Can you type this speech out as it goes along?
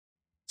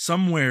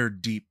Somewhere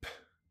deep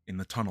in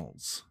the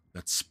tunnels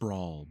that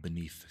sprawl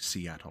beneath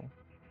Seattle,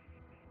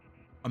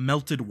 a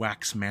melted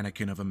wax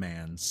mannequin of a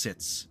man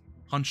sits,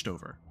 hunched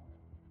over,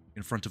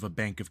 in front of a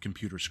bank of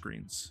computer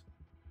screens.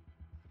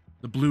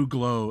 The blue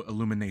glow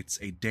illuminates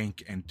a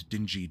dank and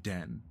dingy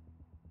den,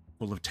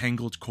 full of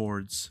tangled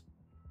cords,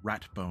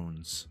 rat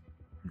bones,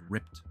 and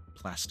ripped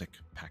plastic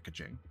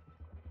packaging.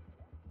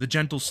 The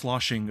gentle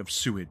sloshing of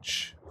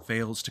sewage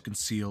fails to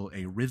conceal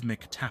a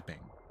rhythmic tapping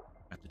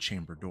at the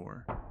chamber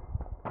door.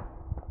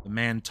 The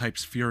man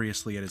types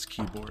furiously at his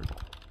keyboard,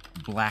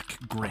 black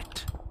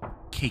grit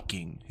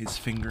caking his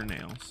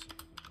fingernails.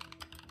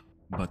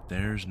 But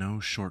there's no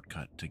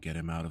shortcut to get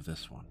him out of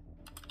this one.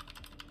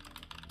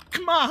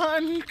 Come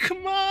on,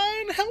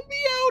 help me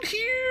out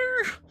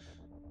here!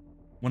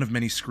 One of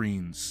many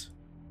screens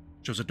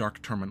shows a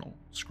dark terminal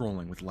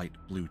scrolling with light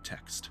blue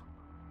text.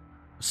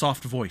 A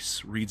soft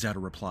voice reads out a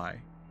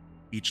reply,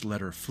 each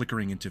letter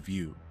flickering into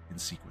view in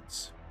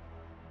sequence.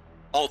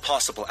 All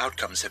possible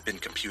outcomes have been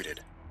computed.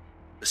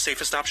 The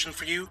safest option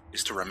for you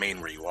is to remain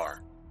where you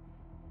are.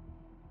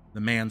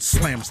 The man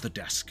slams the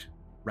desk,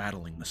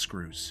 rattling the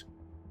screws.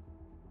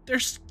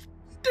 There's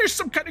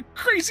some kind of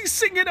crazy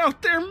singing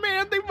out there,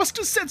 man. They must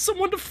have sent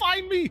someone to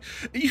find me.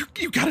 You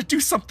gotta do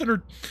something,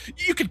 or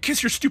you can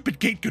kiss your stupid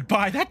gate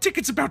goodbye. That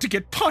ticket's about to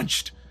get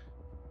punched.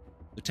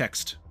 The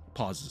text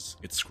pauses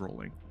its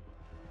scrolling.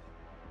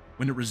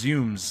 When it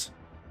resumes,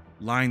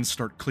 lines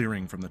start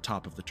clearing from the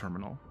top of the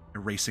terminal,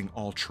 erasing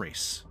all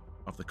trace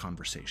of the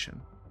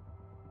conversation.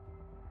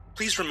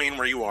 Please remain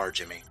where you are,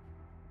 Jimmy.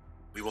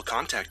 We will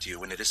contact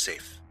you when it is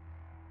safe.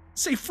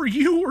 Safe for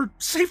you or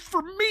safe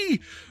for me?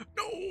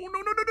 No,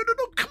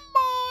 come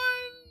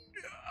on!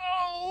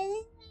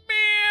 Oh,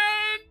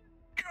 man!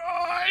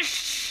 Gosh,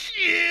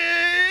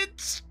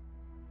 shit!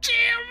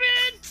 Damn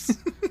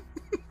it!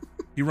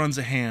 He runs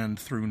a hand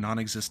through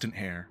non-existent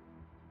hair,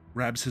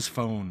 grabs his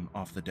phone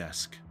off the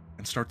desk,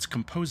 and starts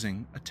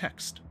composing a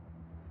text.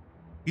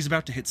 He's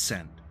about to hit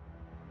send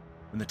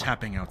when the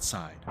tapping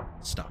outside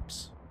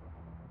stops.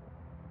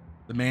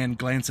 The man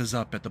glances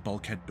up at the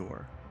bulkhead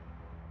door,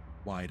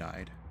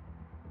 wide-eyed,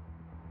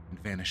 and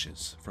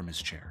vanishes from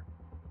his chair,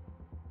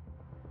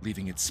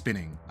 leaving it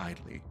spinning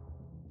idly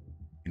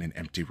in an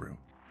empty room.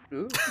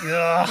 Oh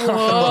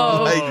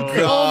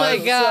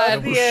my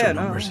god. Yeah,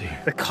 no mercy.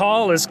 The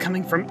call is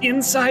coming from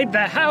inside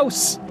the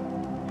house.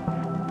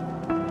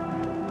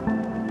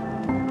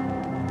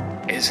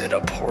 Is it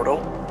a portal?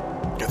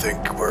 You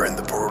think we're in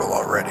the portal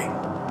already?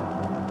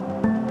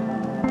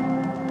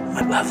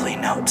 My lovely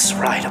notes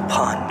ride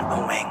upon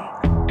a wing.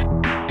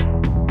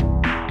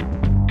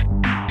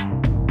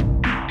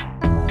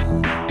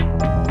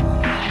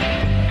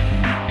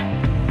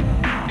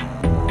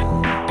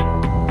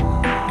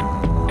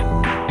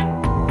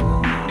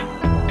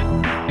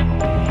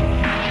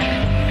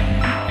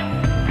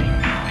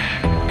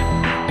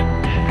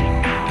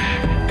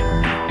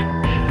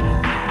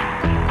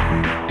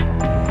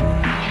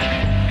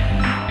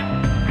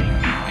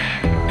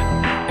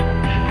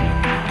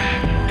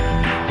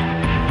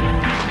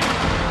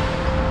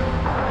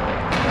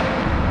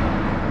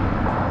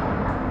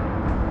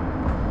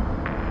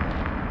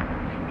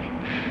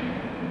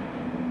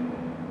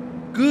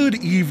 Good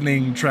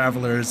evening,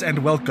 travelers, and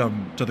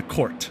welcome to the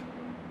court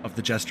of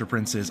the Jester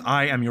Princes.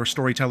 I am your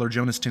storyteller,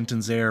 Jonas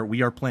Tintenseher.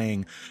 We are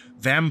playing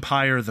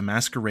Vampire the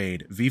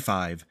Masquerade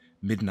V5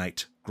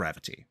 Midnight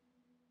Gravity.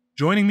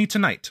 Joining me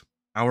tonight,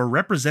 our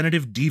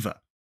representative diva,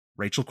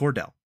 Rachel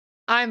Kordell.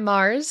 I'm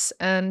Mars,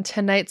 and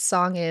tonight's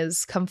song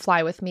is Come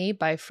Fly With Me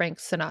by Frank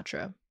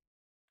Sinatra.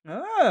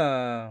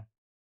 Oh.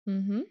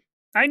 Mm-hmm.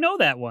 I know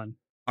that one.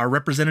 Our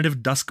representative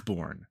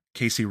Duskborn,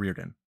 Casey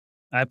Reardon.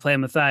 I play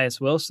Mathias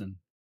Wilson.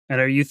 And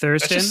are you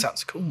Thurston? That just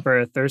sounds cool. For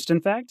a Thurston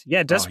fact?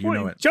 Yeah, Duskborn. You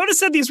know it. Jonas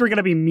said these were going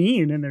to be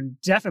mean, and they're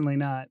definitely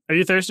not. Are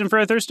you Thurston for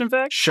a Thurston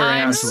fact? Sure,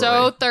 I'm absolutely.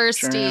 so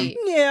thirsty.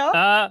 Sure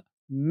Yeah.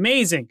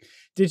 Amazing.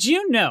 Did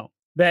you know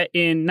that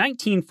in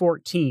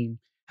 1914,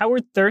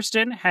 Howard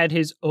Thurston had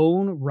his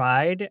own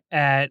ride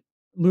at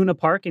Luna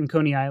Park in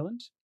Coney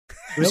Island?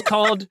 It was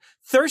called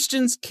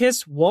Thurston's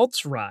Kiss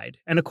Waltz Ride,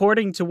 and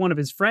according to one of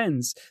his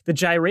friends, the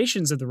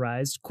gyrations of the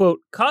ride,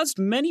 quote, caused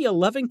many a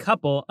loving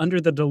couple under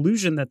the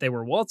delusion that they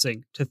were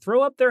waltzing to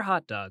throw up their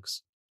hot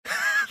dogs.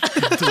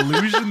 The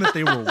delusion that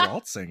they were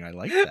waltzing. I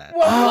like that.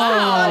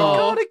 Wow.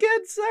 Go it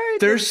again.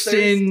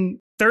 Sorry.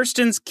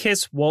 Thurston's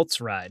Kiss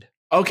Waltz Ride.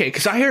 Okay,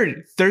 because I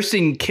heard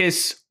Thurston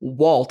Kiss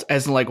Walt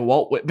as in like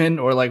Walt Whitman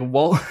or like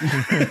Walt,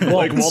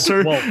 like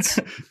Walter. Waltz.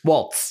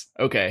 Waltz.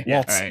 Okay.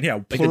 Waltz. All right. Yeah,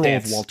 Like a plural of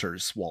dance.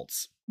 Walters.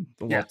 Waltz.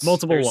 The Yeah, waltz.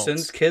 multiple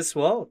Thurston's waltz. Kiss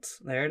Waltz.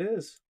 There it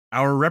is.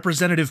 Our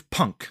representative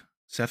punk,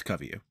 Seth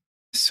Coveyou.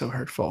 So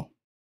hurtful.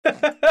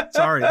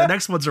 Sorry, the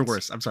next ones are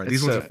worse. I'm sorry,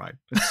 these ones are fine.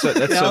 So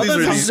that's All so,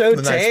 this is so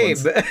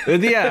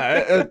tame.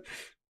 yeah.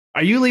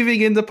 Are you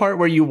leaving in the part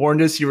where you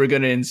warned us you were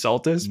going to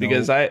insult us? No.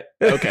 Because okay.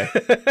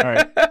 All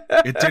right.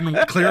 It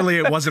didn't. Clearly,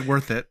 it wasn't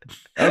worth it.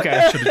 Okay.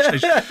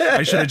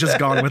 I should have just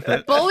gone with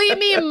it. Bully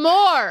me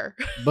more.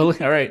 All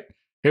right.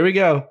 Here we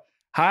go.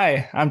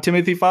 Hi, I'm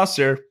Timothy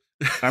Foster.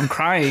 I'm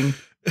crying.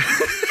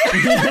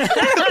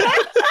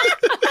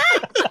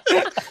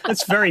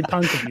 That's very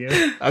punk of you.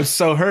 I'm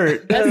so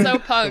hurt. That's so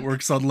It punk.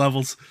 works on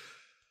levels.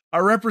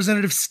 Our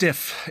representative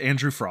stiff,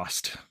 Andrew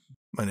Frost.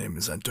 My name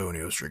is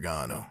Antonio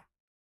Stregano.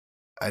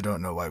 I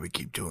don't know why we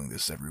keep doing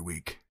this every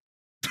week.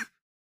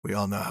 We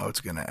all know how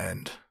it's gonna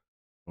end.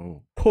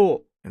 Oh,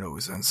 Cool. It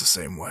always ends the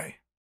same way.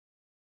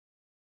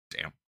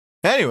 damn.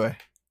 Anyway,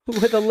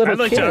 With a little I'd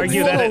like kid. to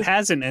argue that Whoa. it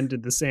hasn't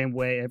ended the same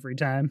way every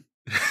time.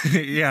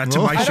 Yeah, to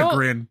Well, my I don't-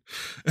 chagrin.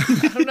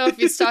 I don't know if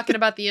he's talking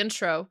about the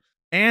intro.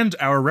 And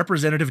our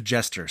representative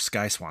jester,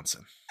 Sky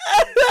Swanson.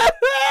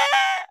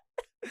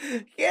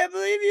 Can't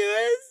believe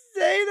you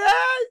say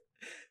that.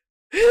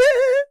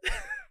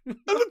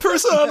 I'm the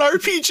person on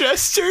RP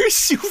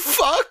Jesters, you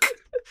fuck!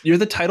 You're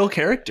the title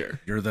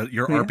character. You're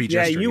RP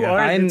Yeah, jester. you are.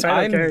 I'm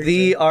character.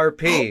 the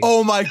RP.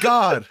 Oh my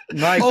god!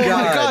 My Oh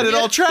God. my god, it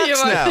all tracks You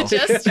are now! the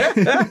jester.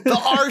 The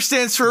R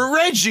stands for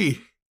Reggie!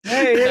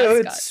 Hey,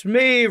 Mascot. it's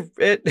me.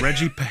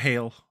 Reggie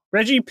Hale.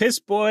 Reggie Piss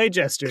Boy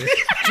Jester.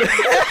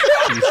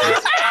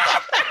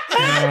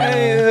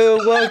 Hey,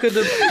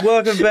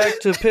 welcome back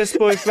to Piss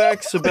Boy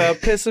Facts about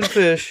piss and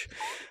fish.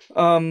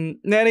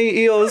 Many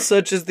eels,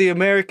 such as the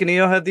American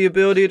eel, have the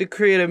ability to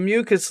create a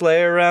mucus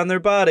layer around their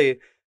body.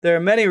 There are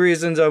many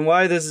reasons on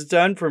why this is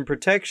done, from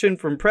protection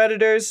from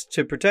predators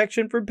to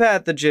protection from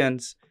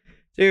pathogens.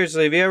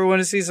 Seriously, if you ever want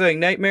to see something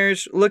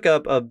nightmarish, look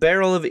up a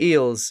barrel of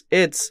eels.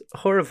 It's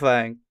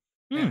horrifying.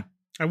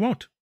 I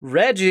won't.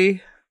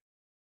 Reggie.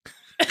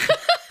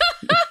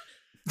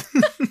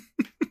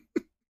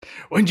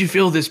 When'd you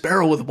fill this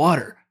barrel with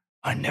water?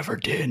 I never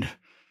did.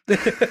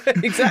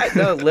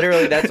 Exactly. No,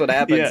 literally, that's what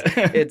happens.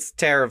 Yeah. It's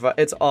terrifying.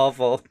 It's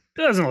awful.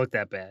 It doesn't look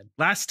that bad.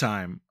 Last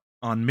time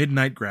on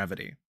Midnight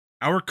Gravity,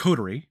 our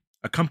coterie,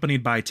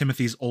 accompanied by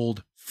Timothy's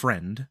old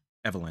friend,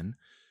 Evelyn,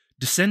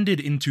 descended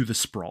into the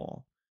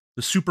sprawl,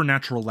 the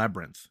supernatural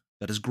labyrinth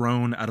that has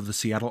grown out of the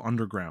Seattle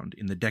underground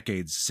in the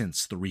decades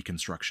since the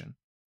Reconstruction.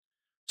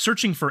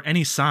 Searching for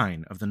any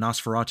sign of the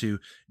Nosferatu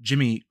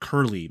Jimmy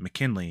Curly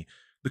McKinley,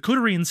 the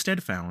coterie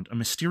instead found a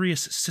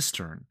mysterious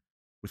cistern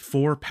with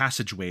 4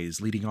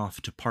 passageways leading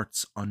off to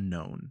parts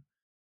unknown.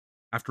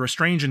 After a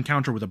strange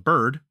encounter with a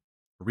bird,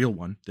 a real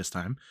one this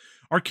time,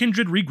 our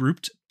kindred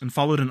regrouped and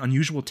followed an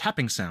unusual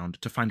tapping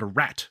sound to find a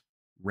rat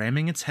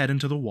ramming its head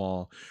into the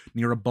wall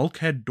near a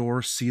bulkhead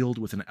door sealed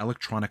with an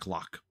electronic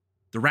lock.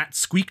 The rat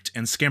squeaked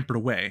and scampered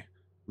away,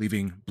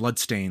 leaving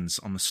bloodstains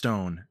on the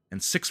stone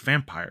and 6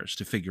 vampires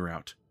to figure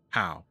out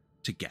how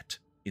to get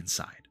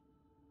inside.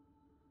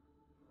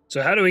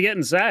 So how do we get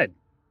inside?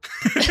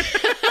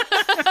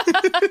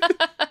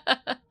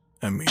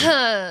 I mean,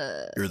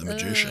 you're the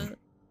magician.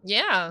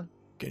 Yeah,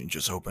 Can you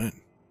just open it?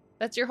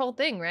 that's your whole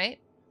thing, right?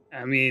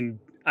 I mean,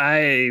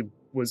 I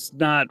was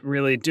not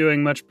really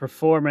doing much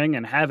performing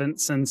and haven't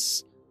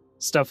since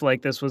stuff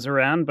like this was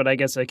around, but I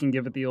guess I can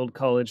give it the old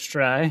college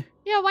try.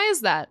 Yeah, why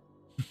is that?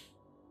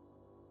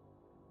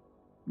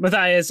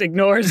 Matthias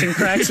ignores and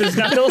cracks his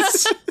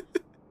knuckles.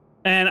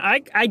 And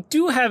I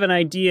do have an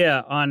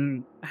idea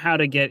on how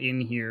to get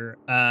in here,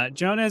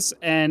 Jonas,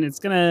 and it's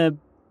gonna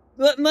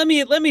let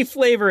me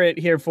flavor it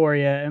here for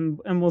you,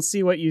 and we'll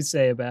see what you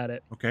say about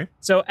it. Okay.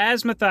 So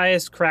as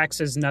Matthias cracks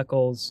his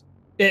knuckles,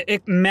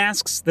 it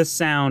masks the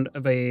sound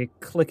of a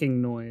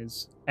clicking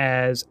noise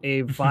as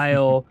a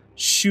vial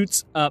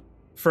shoots up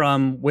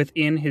from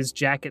within his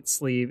jacket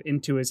sleeve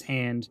into his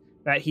hand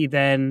that he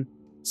then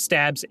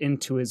stabs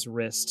into his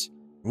wrist.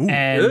 Ooh.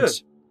 And Ugh.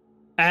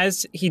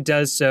 as he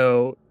does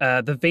so,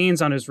 the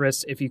veins on his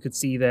wrist, if you could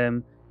see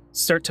them,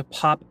 start to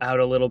pop out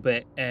a little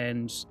bit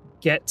and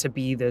get to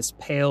be this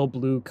pale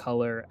blue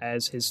color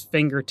as his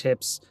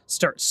fingertips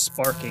start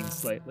sparking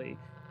slightly.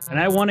 And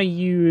I want to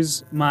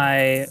use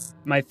my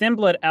Thin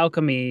Blood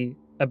Alchemy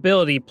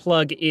ability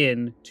plug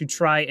in to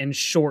try and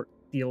short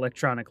the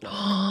electronic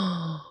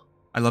lock.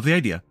 I love the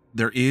idea.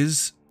 There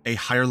is a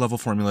higher level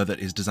formula that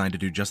is designed to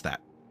do just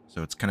that.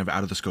 So it's kind of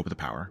out of the scope of the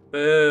power.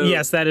 Boo.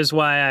 Yes, that is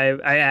why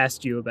I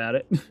asked you about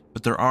it.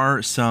 But there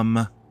are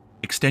some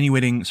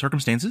extenuating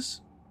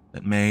circumstances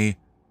that may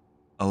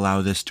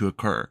allow this to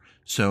occur.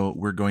 So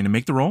we're going to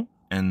make the roll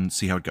and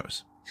see how it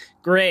goes.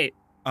 Great.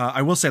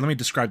 I will say, let me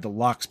describe the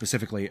lock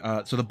specifically.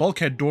 So the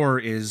bulkhead door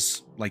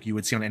is like you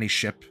would see on any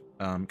ship,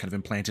 kind of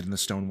implanted in the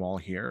stone wall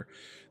here.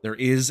 There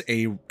is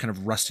a kind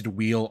of rusted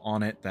wheel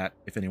on it that,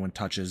 if anyone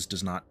touches,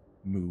 does not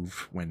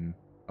move when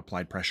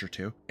applied pressure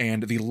to.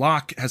 And the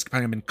lock has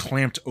kind of been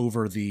clamped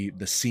over the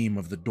seam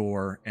of the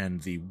door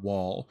and the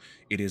wall.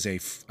 It is a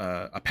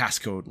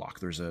passcode lock.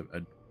 There's a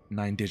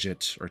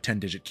 9-digit or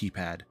 10-digit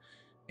keypad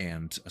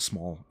and a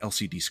small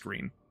LCD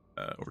screen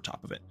over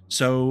top of it.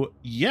 So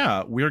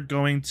yeah, we're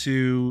going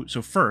to...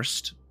 So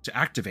first, to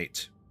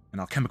activate an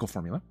alchemical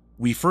formula,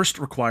 we first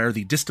require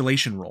the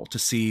distillation roll to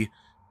see,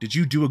 did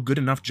you do a good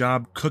enough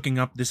job cooking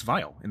up this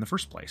vial in the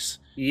first place?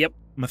 Yep.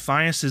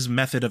 Matthias's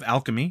method of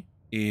alchemy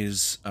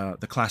is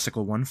the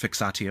classical one,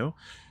 fixatio.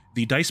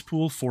 The dice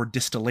pool for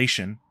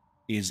distillation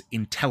is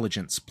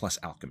intelligence plus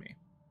alchemy.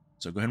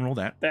 So go ahead and roll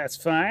that. That's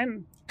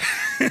fine.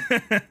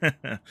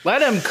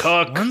 Let him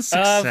cook. One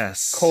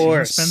success. Of You wanna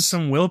course. spend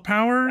some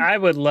willpower? I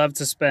would love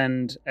to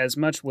spend as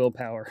much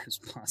willpower as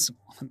possible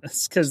on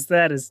this, because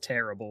that is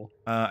terrible.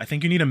 I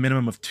think you need a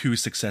minimum of 2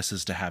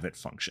 successes to have it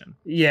function.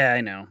 Yeah,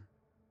 I know.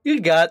 You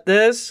got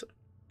this.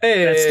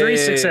 Hey. That's 3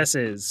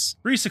 successes.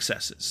 3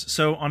 successes.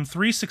 So on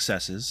 3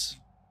 successes,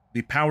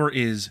 the power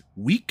is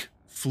weak,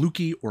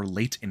 fluky, or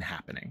late in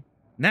happening.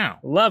 Now,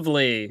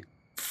 Lovely.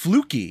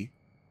 fluky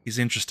is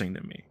interesting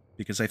to me,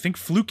 because I think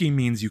fluky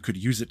means you could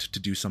use it to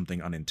do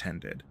something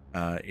unintended,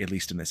 at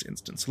least in this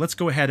instance. Let's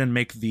go ahead and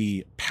make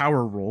the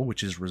power roll,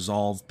 which is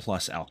resolve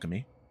plus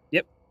alchemy.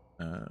 Yep.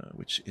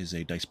 Which is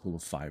a dice pool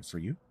of 5 for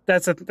you.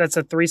 That's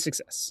a 3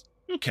 success.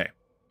 Okay,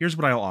 here's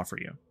what I'll offer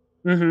you.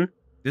 Mm-hmm.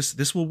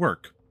 This will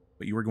work,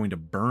 but you are going to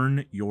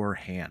burn your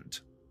hand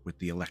with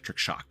the electric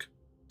shock.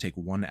 Take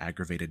 1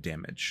 aggravated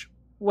damage.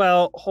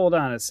 Well, hold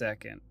on a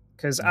second,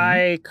 because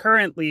I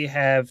currently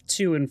have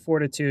 2 in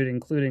fortitude,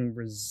 including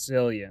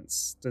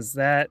resilience. Does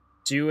that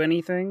do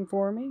anything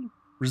for me?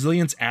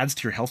 Resilience adds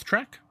to your health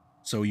track,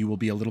 so you will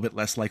be a little bit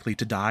less likely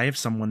to die if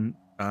someone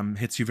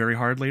hits you very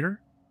hard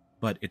later,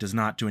 but it does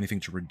not do anything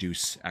to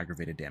reduce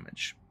aggravated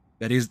damage.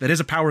 That is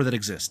a power that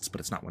exists, but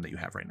it's not one that you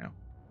have right now.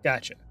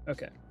 Gotcha.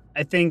 Okay.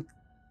 I think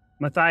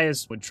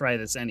Mathias would try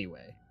this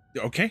anyway.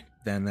 Okay,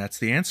 then that's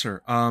the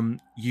answer.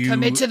 You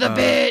Commit to the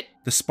bit.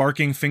 The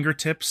sparking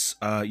fingertips,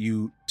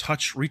 you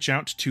reach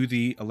out to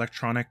the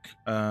electronic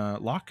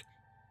lock,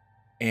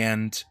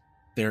 and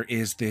there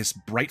is this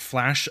bright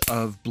flash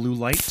of blue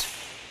light.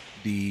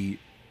 The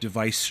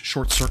device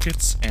short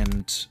circuits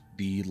and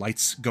the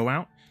lights go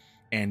out,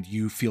 and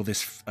you feel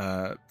this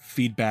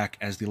feedback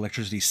as the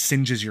electricity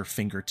singes your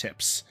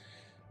fingertips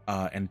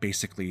and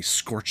basically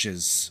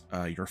scorches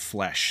your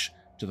flesh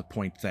to the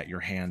point that your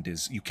hand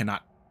you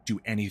cannot do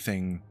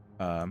anything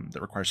that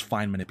requires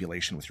fine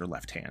manipulation with your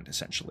left hand,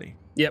 essentially.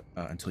 Yep.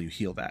 Until you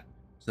heal that.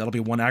 So that'll be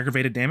 1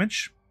 aggravated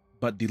damage,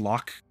 but the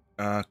lock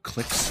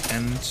clicks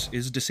and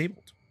is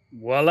disabled.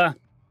 Voila.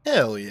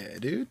 Hell yeah,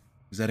 dude.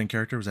 Is that in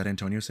character? Was that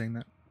Antonio saying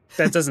that?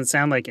 That doesn't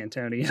sound like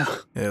Antonio.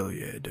 Hell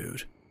yeah,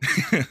 dude.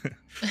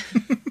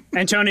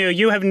 Antonio,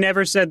 you have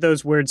never said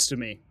those words to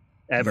me,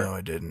 ever. No,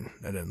 I didn't.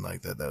 I didn't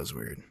like that. That was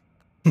weird.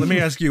 Let me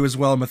ask you as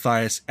well,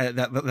 Mathias,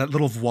 that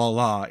little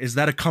voila, is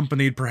that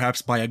accompanied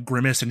perhaps by a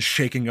grimace and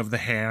shaking of the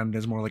hand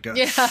as more like a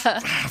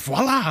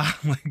voila?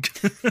 Like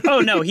Oh,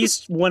 no,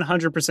 he's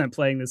 100%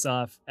 playing this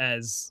off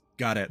as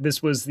got it.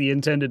 this was the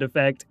intended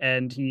effect,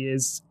 and he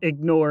is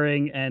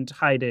ignoring and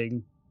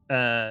hiding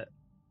Got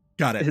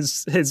it.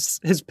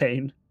 his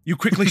pain. You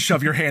quickly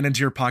shove your hand into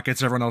your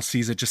pockets. Everyone else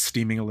sees it just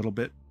steaming a little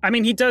bit. I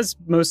mean, he does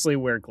mostly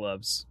wear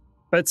gloves,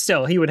 but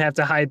still, he would have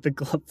to hide the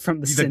glove from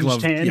the singed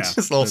glove, hand. yeah. Just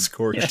a little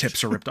scorch. The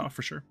tips are ripped off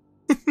for sure.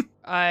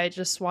 I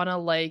just want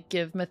to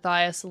give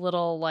Mathias a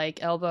little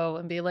elbow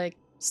and be like,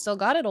 "Still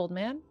got it, old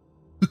man."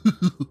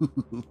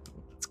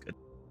 That's good.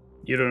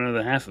 You don't know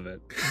the half of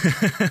it.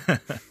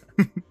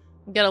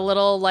 Get a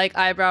little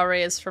eyebrow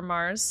raise from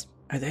Mars.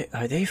 Are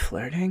they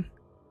flirting?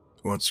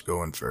 Who wants to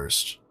go in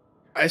first?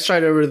 I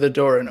stride over to the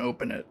door and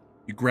open it.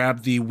 You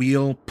grab the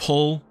wheel,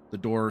 pull, the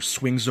door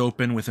swings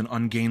open with an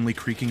ungainly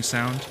creaking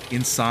sound.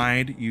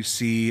 Inside, you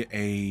see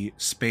a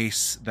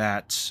space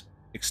that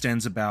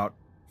extends about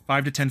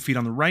 5 to 10 feet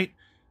on the right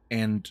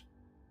and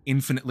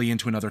infinitely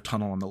into another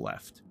tunnel on the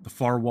left. The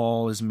far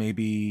wall is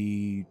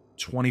maybe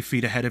 20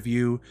 feet ahead of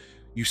you.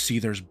 You see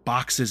there's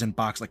boxes and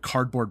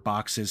cardboard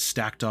boxes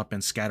stacked up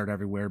and scattered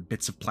everywhere,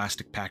 bits of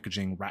plastic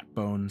packaging, rat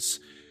bones.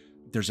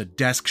 There's a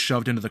desk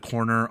shoved into the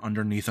corner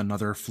underneath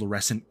another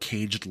fluorescent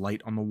caged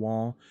light on the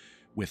wall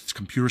with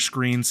computer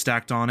screens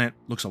stacked on it.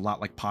 Looks a lot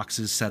like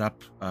boxes set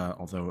up,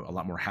 although a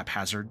lot more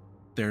haphazard.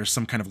 There's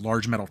some kind of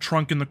large metal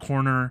trunk in the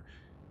corner,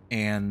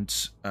 and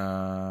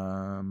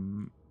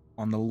on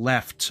the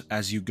left,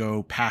 as you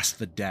go past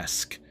the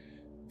desk,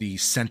 the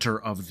center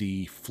of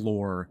the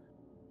floor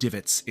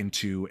divots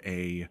into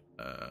a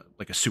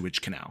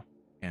sewage canal,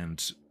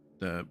 and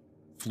the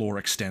floor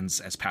extends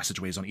as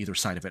passageways on either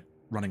side of it,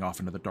 running off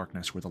into the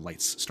darkness where the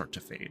lights start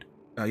to fade.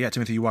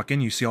 Timothy, you walk in,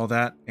 you see all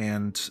that,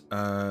 and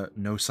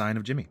no sign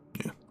of Jimmy.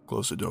 Yeah,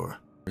 close the door.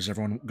 Does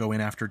everyone go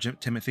in after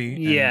Timothy?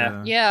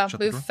 Yeah. Yeah, shut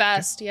the move door?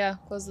 fast. Yeah,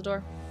 close the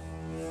door.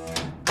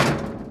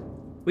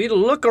 We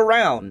look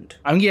around.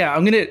 I'm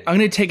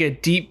gonna take a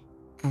deep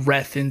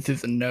breath in through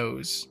the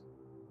nose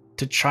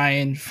to try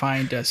and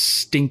find a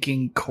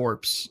stinking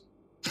corpse.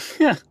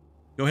 Go ahead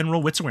and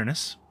roll wits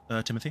awareness,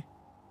 Timothy.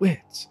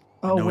 Wits.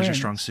 I know Awareness. is your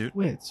strong suit.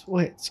 Wits.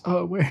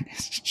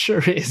 Awareness.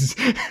 Sure is.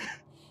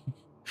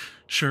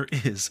 Sure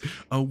is.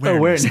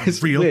 Awareness.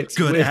 I'm real wits,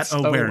 good wits, at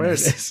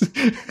awareness.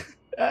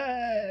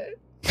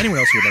 Anyone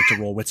else who would like to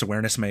roll wits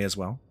awareness may as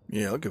well.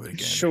 Yeah, I'll give it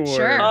again.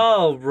 Sure.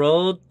 Oh,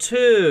 roll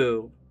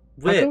 2.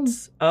 How come-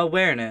 Wits,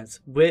 awareness.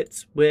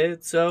 Wits,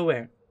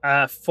 awareness.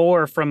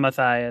 4 from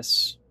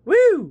Mathias.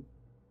 Woo!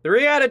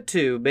 3 out of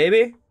 2,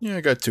 baby. Yeah,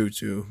 I got 2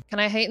 too. Can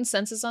I heighten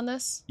senses on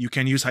this? You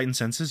can use heightened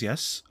senses,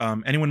 yes.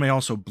 Anyone may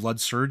also blood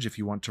surge if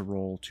you want to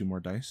roll 2 more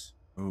dice.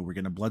 Oh, we're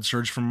getting a blood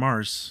surge from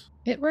Mars.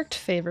 It worked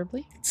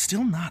favorably. It's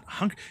still not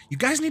hungry. You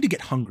guys need to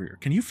get hungrier.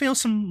 Can you fail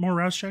some more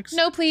rouse checks?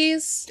 No,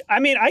 please. I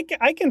mean,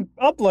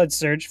 I'll blood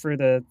surge for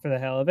the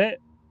hell of it.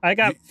 I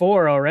got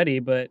 4 already,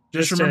 but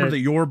Just remember that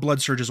your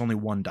blood surge is only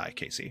 1 die,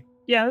 Casey.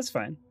 Yeah, that's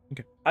fine.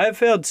 Okay. I have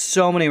failed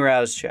so many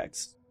rouse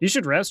checks. You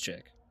should rouse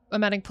check.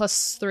 I'm adding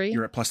 +3.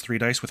 You're at +3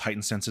 dice with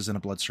heightened senses and a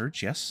blood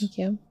surge, yes? Thank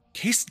you.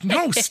 Case,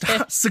 no,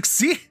 stop.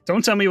 Succeed.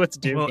 Don't tell me what to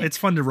do. Well, it's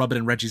fun to rub it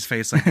in Reggie's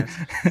face, I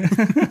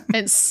guess.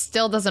 It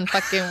still doesn't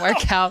fucking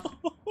work out.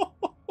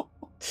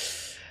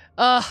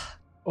 Ugh.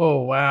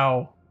 Oh,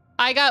 wow.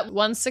 I got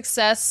 1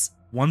 success.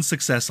 1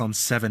 success on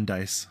 7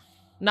 dice.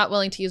 Not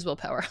willing to use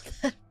willpower.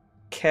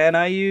 Can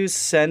I use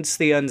Sense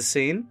the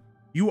Unseen?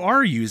 You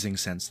are using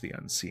Sense the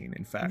Unseen,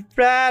 in fact.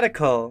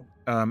 Radical.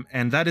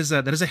 And that is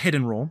a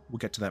hidden roll. We'll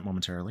get to that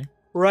momentarily.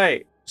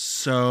 Right.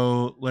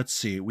 So let's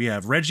see. We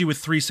have Reggie with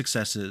 3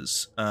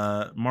 successes,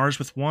 Mars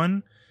with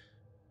 1,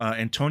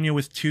 Antonio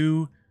with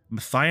 2,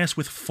 Mathias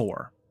with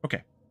 4.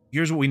 Okay.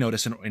 Here's what we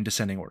notice in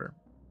descending order.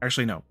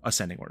 Actually, no,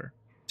 ascending order.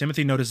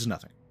 Timothy notices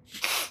nothing.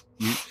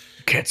 You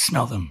Can't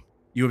smell them.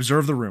 You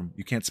observe the room.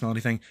 You can't smell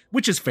anything,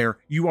 which is fair.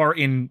 You are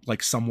in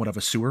like somewhat of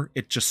a sewer.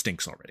 It just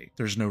stinks already.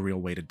 There's no real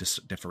way to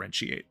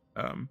differentiate,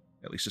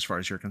 at least as far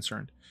as you're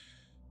concerned.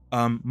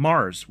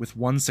 Mars with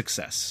 1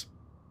 success.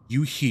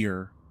 You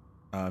hear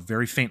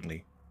very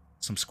faintly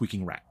some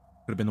squeaking rat.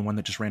 Could have been the one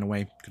that just ran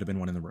away. Could have been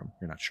one in the room.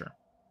 You're not sure.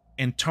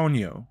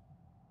 Antonio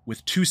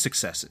with 2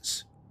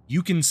 successes.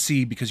 You can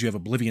see, because you have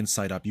Oblivion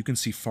sight up, you can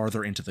see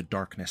farther into the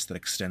darkness that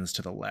extends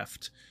to the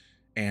left.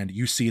 And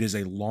you see it as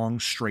a long,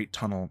 straight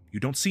tunnel. You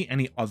don't see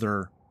any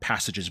other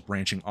passages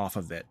branching off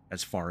of it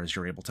as far as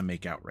you're able to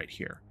make out right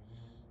here.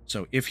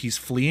 So if he's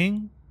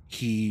fleeing,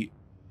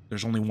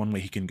 there's only one way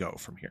he can go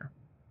from here.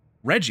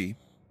 Reggie,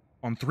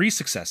 on 3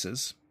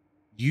 successes,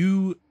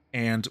 you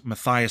and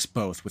Mathias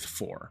both with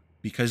 4.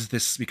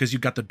 Because you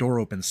got the door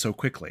open so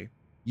quickly,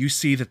 you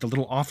see that the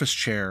little office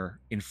chair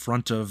in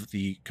front of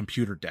the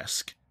computer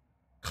desk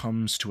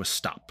comes to a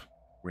stop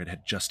where it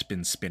had just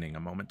been spinning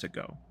a moment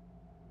ago.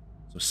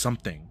 So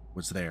something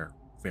was there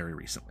very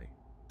recently.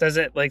 Does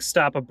it like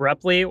stop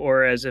abruptly,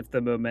 or as if the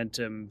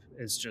momentum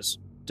is just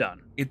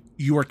done?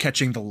 You are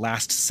catching the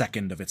last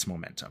second of its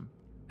momentum.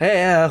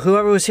 Hey,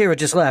 whoever was here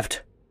just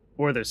left.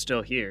 Or they're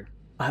still here.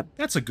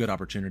 That's a good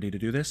opportunity to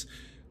do this.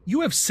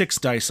 You have 6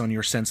 dice on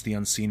your Sense the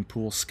Unseen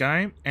pool,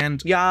 Sky,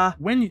 and yeah.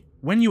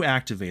 When you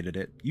activated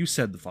it, you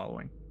said the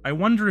following: I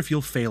wonder if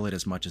you'll fail it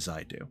as much as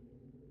I do.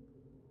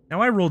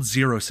 Now, I rolled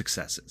 0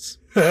 successes.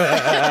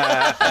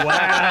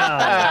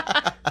 Wow.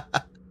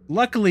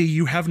 Luckily,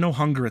 you have no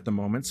hunger at the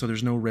moment, so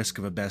there's no risk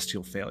of a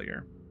bestial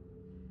failure.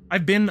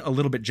 I've been a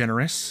little bit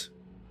generous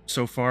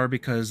so far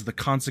because the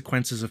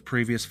consequences of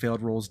previous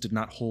failed rolls did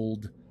not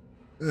hold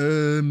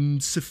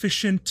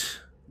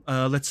sufficient,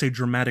 let's say,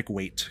 dramatic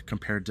weight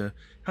compared to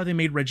how they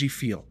made Reggie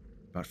feel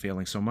about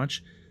failing so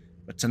much.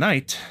 But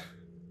tonight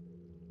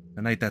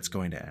that's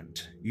going to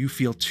end. You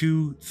feel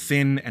 2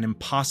 thin and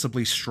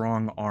impossibly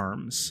strong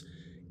arms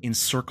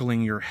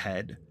encircling your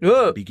head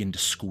begin to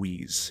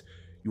squeeze.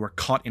 You are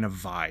caught in a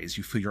vise.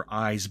 You feel your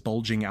eyes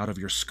bulging out of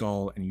your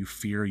skull, and you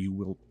fear you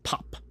will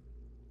pop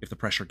if the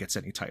pressure gets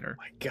any tighter.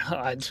 My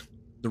God.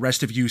 The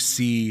rest of you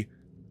see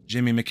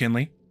Jimmy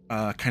McKinley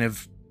kind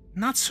of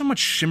not so much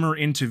shimmer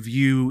into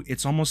view.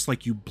 It's almost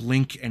like you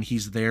blink and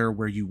he's there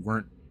where you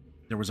weren't.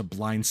 There was a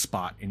blind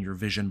spot in your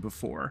vision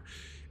before,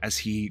 as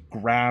he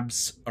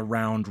grabs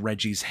around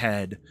Reggie's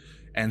head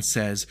and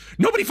says,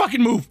 "Nobody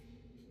fucking move!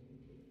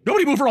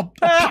 Nobody move or I'll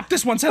pop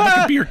this one's head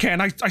like a beer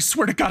can. I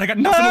swear to God, I got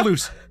nothing to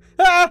lose."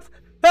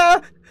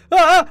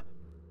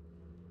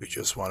 We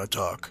just want to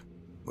talk.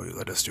 Will you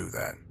let us do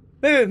that?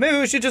 Maybe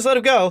we should just let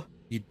him go.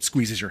 He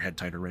squeezes your head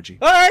tighter, Reggie.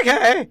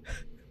 Okay.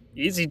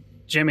 Easy,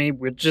 Jimmy.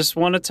 We just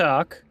want to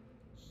talk.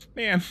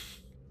 Man.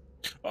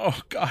 Oh,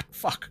 God.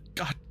 Fuck.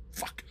 God.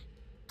 Fuck.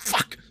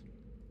 Fuck.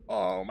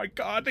 Oh, my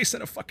God. They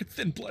said a fucking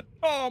thin blood.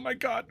 Oh, my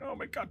God. Oh,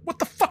 my God. What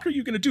the fuck are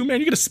you going to do, man?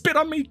 You going to spit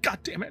on me? God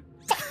damn it.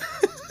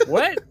 Fuck.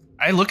 What?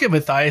 I look at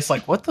Mathias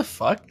like, what the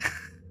fuck?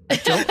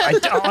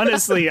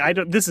 Honestly, I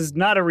don't. This is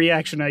not a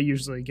reaction I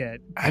usually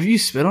get. Have you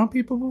spit on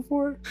people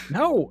before?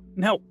 No.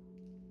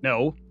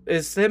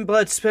 Is thin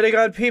blood spitting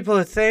on people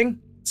a thing?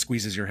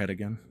 Squeezes your head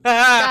again.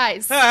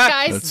 Guys.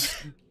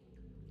 Let's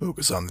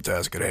focus on the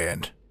task at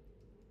hand.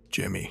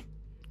 Jimmy,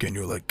 can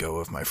you let go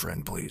of my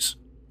friend, please?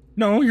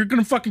 No, you're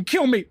gonna fucking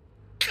kill me.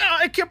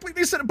 God, I can't believe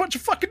they sent a bunch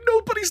of fucking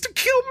nobodies to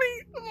kill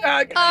me.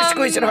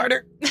 Squeeze it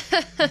harder.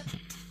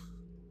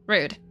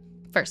 Rude,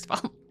 first of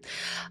all.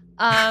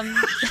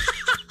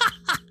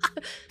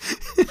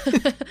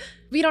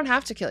 We don't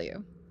have to kill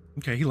you.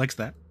 Okay, he likes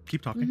that.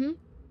 Keep talking. Mm-hmm.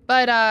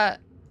 But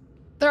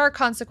there are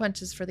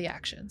consequences for the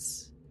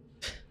actions.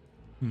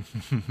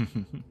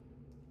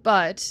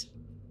 But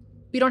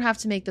we don't have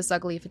to make this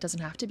ugly if it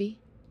doesn't have to be.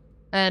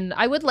 And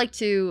I would like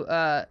to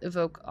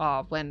evoke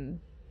awe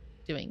when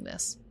doing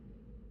this.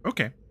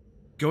 Okay.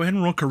 Go ahead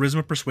and roll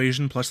Charisma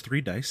Persuasion plus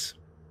 3 dice.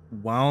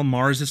 While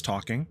Mars is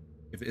talking,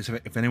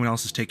 if anyone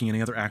else is taking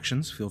any other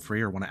actions, feel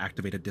free, or want to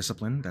activate a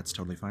discipline, that's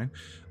totally fine.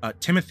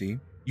 Timothy,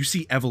 you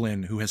see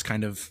Evelyn, who has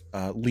kind of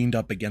leaned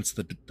up against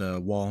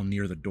the wall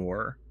near the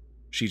door.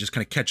 She just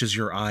kind of catches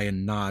your eye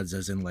and nods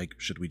as in, like,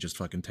 should we just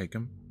fucking take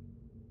him?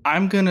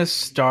 I'm going to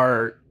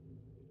start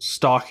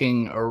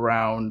stalking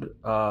around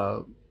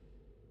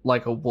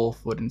like a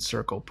wolf would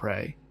encircle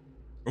prey.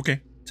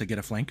 Okay, to get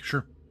a flank,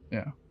 sure.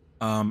 Yeah.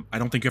 I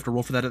don't think you have to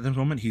roll for that at the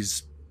moment.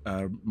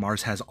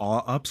 Mars has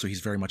awe up, so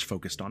he's very much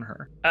focused on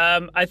her.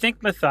 I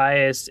think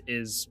Mathias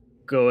is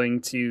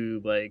going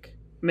to, like,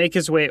 make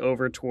his way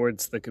over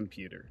towards the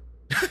computer.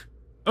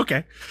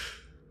 Okay.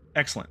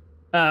 Excellent.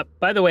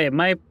 By the way,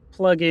 my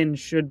plugin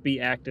should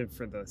be active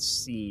for the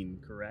scene,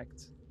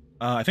 correct?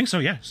 I think so,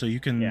 yeah. So you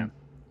can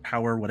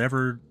power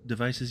whatever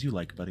devices you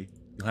like, buddy.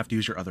 You'll have to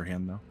use your other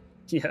hand, though.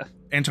 Yeah.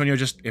 Antonio,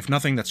 just, if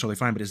nothing, that's totally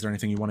fine, but is there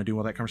anything you want to do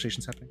while that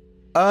conversation's happening?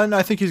 No,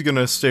 I think he's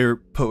gonna stay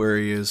put where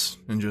he is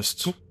and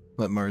just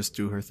let Mars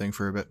do her thing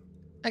for a bit.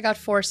 I got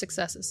 4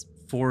 successes.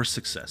 4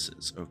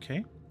 successes,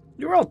 okay.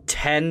 You rolled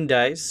 10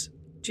 dice?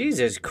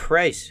 Jesus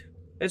Christ.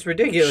 That's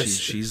ridiculous.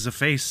 She's a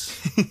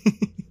face.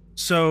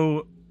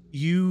 So,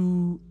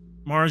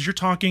 Mars, you're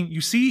talking.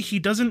 You see, he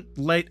doesn't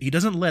let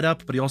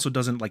up, but he also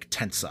doesn't, like,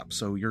 tense up.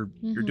 So you're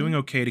doing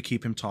okay to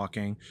keep him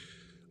talking.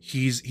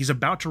 He's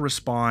about to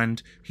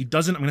respond. I'm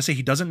going to say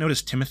he doesn't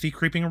notice Timothy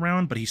creeping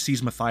around, but he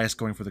sees Mathias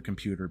going for the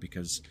computer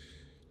because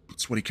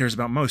it's what he cares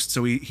about most.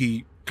 So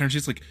he kind of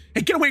just like,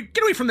 hey, get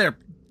away from there.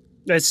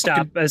 I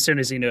stop as soon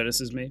as he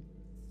notices me.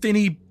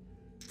 Then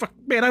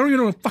man, I don't even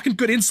know a fucking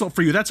good insult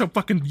for you. That's how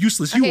fucking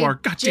useless you are.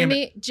 God damn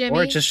it. Jimmy,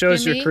 or it just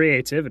shows your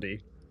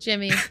creativity.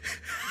 Jimmy,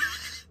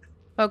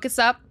 focus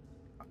up.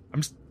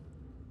 Do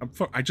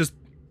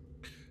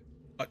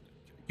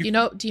you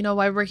know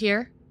why we're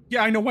here?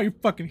 Yeah, I know why you're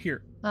fucking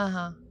here.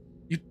 Uh-huh.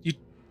 You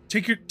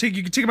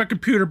can take my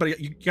computer, but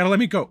you gotta let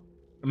me go.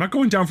 I'm not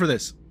going down for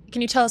this.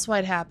 Can you tell us why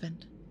it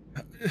happened?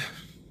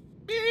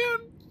 Man.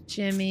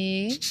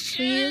 Jimmy,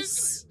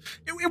 please.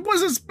 It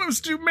wasn't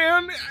supposed to,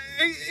 man.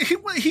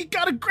 He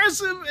got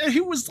aggressive and he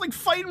was like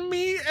fighting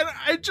me, and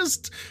I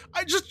just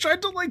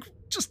tried to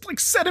just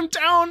set him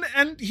down,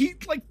 and he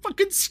like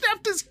fucking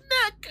snapped his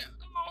neck.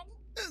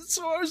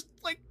 So I was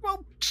like,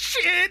 well,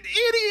 shit,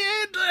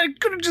 idiot. I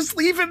couldn't just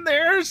leave him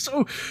there,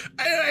 so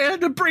I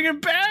had to bring him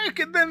back,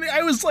 and then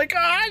I was like,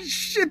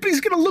 shit, but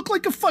he's gonna look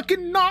like a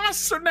fucking nos,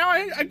 so now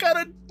I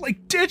gotta,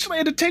 like, ditch, and I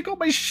had to take all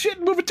my shit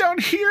and move it down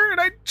here,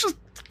 and I just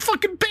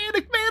fucking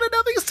panicked, man, and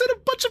now they sent a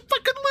bunch of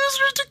fucking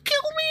losers to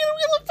kill me, and I'm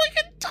gonna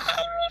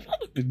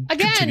fucking...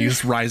 Again.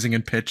 Continues rising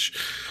in pitch.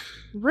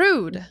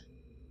 Rude.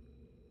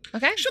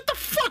 Okay. Shut the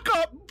fuck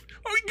up!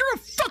 Oh, you're a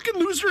fucking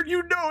loser and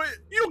you know it!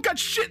 You don't got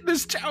shit in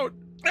this town!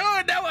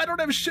 Oh, now I don't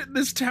have shit in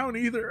this town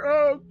either.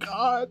 Oh,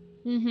 God.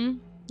 Mm-hmm.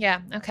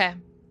 Yeah, okay.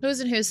 Who's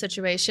in whose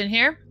situation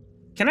here?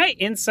 Can I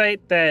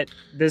insight that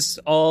this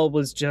all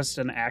was just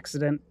an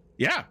accident?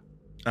 Yeah.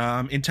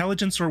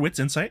 Intelligence or wits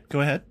insight. Go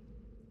ahead.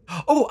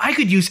 Oh, I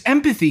could use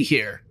empathy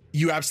here.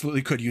 You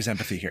absolutely could use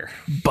empathy here.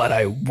 But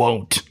I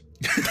won't.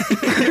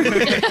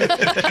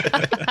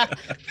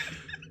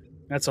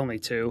 That's only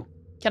 2.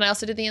 Can I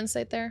also do the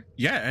insight there?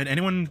 Yeah, and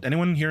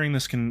anyone hearing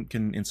this can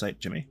insight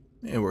Jimmy.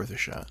 Yeah, worth a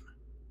shot.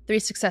 3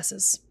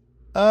 successes.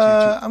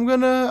 I'm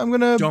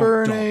gonna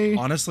burn don't. a.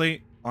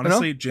 Honestly,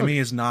 No? Jimmy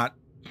is not.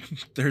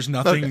 There's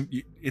nothing.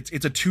 Okay.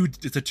 It's a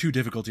 2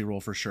 difficulty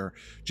roll for sure.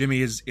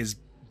 Jimmy is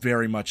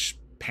very much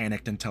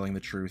panicked and telling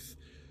the truth.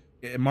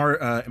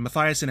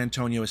 Mathias and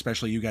Antonio,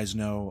 especially, you guys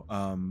know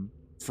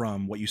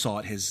from what you saw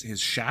at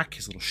his shack,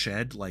 his little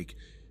shed, like.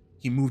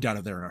 He moved out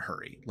of there in a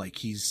hurry. Like,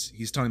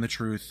 he's telling the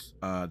truth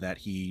that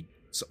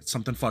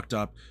something fucked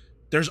up.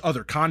 There's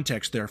other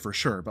context there for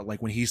sure, but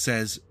like when he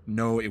says,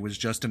 no, it was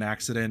just an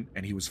accident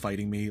and he was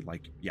fighting me,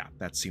 like, yeah,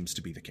 that seems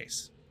to be the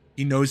case.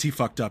 He knows he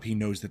fucked up. He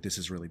knows that this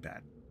is really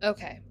bad.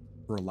 Okay.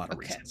 For a lot of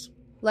reasons.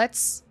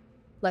 Let's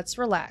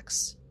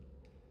relax.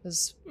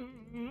 'Cause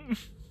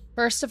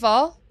first of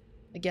all,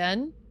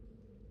 again,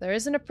 there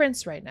isn't a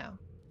prince right now.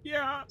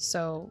 Yeah.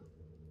 So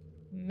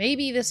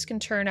maybe this can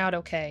turn out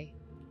okay,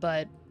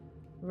 but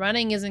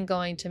running isn't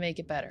going to make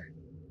it better.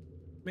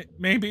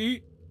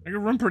 Maybe. I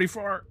can run pretty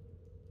far.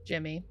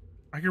 Jimmy.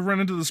 I can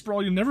run into the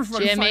sprawl. You'll never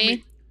fucking find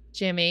me.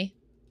 Jimmy.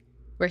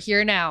 We're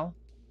here now.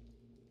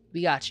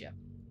 We got you.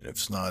 If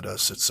it's not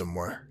us, it's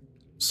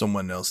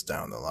someone else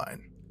down the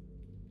line.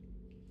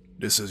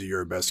 This is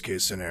your best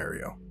case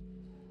scenario.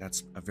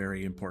 That's a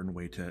very important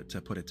way to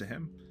put it to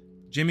him.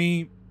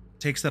 Jimmy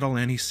takes that all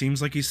in. He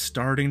seems like he's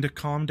starting to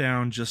calm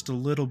down just a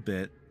little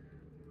bit.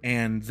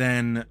 And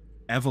then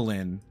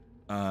Evelyn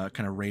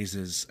kind of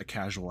raises a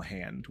casual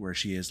hand where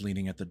she is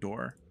leaning at the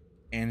door.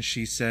 And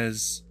she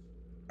says,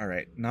 all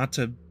right, not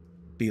to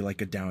be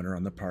like a downer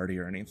on the party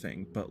or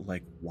anything, but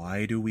like,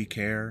 why do we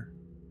care?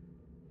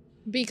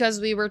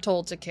 Because we were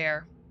told to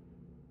care.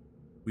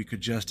 We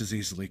could just as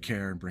easily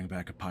care and bring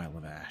back a pile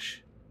of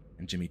ash.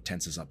 And Jimmy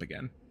tenses up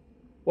again.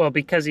 Well,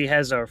 because he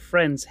has our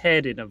friend's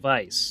head in a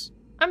vice.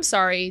 I'm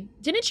sorry.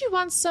 Didn't you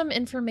want some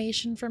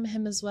information from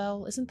him as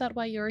well? Isn't that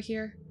why you're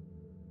here?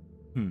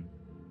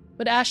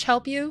 Would Ash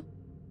help you?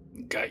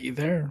 Got you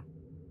there.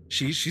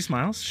 She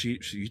smiles. She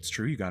it's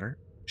true. You got her.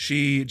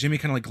 Jimmy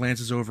kind of like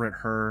glances over at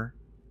her,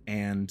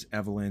 and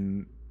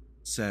Evelyn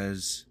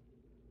says,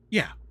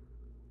 "Yeah,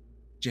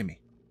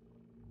 Jimmy.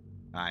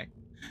 Hi.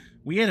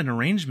 We had an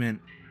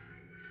arrangement,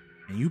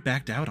 and you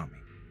backed out on me.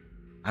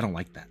 I don't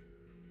like that."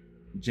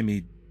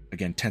 Jimmy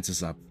again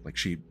tenses up, like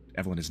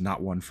Evelyn is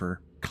not one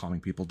for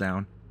calming people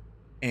down,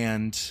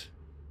 and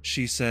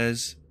she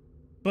says,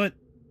 "But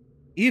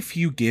if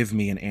you give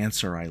me an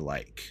answer I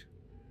like,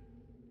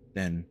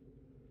 then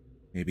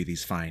maybe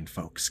these fine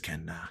folks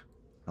can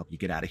help you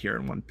get out of here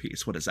in one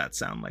piece. What does that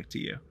sound like to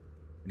you?"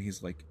 And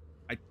he's like,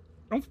 "I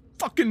don't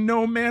fucking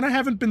know, man. I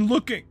haven't been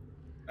looking.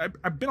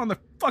 I've been on the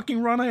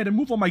fucking run. I had to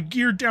move all my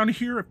gear down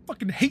here. I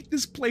fucking hate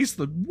this place.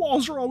 The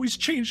walls are always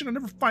changing. I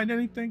never find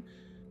anything."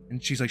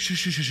 And she's like, "Shh,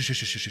 shh, shh, shh, shh,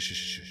 shh, shh,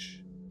 shh, shh.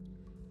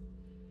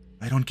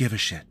 I don't give a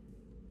shit.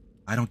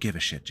 I don't give a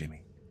shit,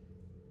 Jimmy.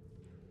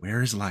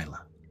 Where is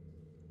Lila?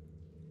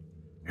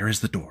 Where is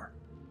the door?"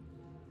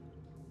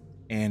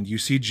 And you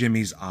see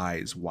Jimmy's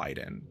eyes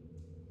widen.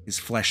 His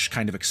flesh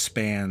kind of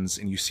expands,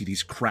 and you see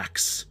these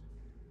cracks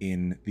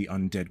in the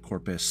undead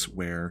corpus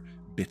where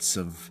bits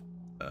of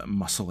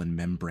muscle and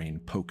membrane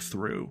poke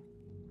through,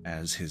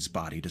 as his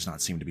body does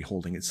not seem to be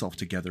holding itself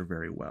together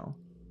very well.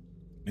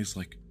 And he's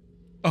like,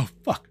 "Oh,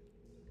 fuck.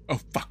 Oh,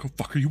 fuck. Oh,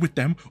 fuck. Are you with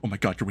them? Oh, my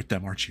God, you're with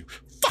them, aren't you?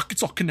 Fuck,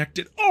 it's all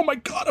connected. Oh, my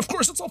God, of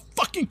course it's all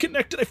fucking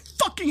connected. I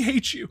fucking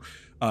hate you."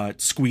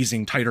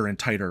 Squeezing tighter and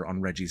tighter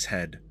on Reggie's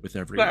head with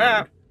every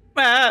word.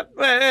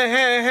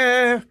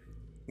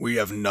 We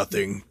have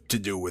nothing to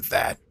do with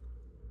that.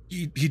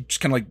 He just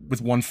kind of like,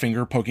 with one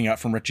finger poking out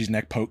from Reggie's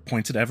neck,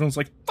 points at Evelyn.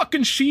 Like,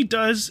 "Fucking she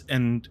does."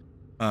 And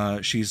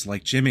she's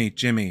like, Jimmy.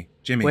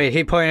 Wait,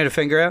 he pointed a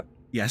finger out?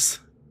 Yes.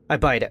 I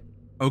bite it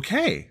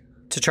Okay.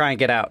 to try and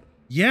get out.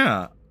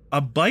 Yeah.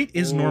 A bite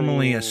is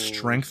normally a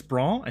strength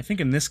brawl. I think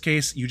in this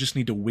case, you just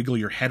need to wiggle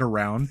your head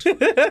around.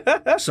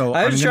 So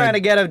I'm just trying to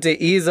get him to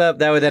ease up.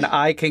 That way then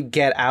I can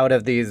get out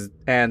of these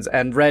hands.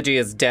 And Reggie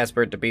is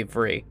desperate to be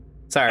free.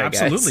 Sorry,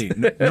 absolutely.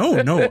 guys.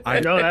 No.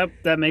 No,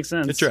 that makes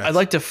sense. I'd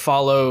like to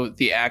follow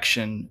the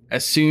action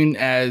as soon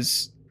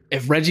as,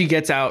 if Reggie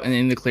gets out and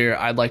in the clear,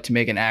 I'd like to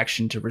make an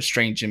action to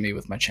restrain Jimmy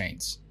with my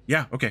chains.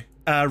 Yeah, okay.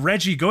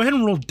 Reggie, go ahead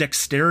and roll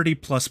dexterity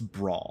plus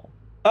brawl.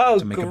 Oh,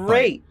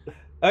 great.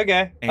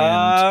 Okay.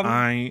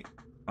 And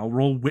I'll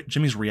roll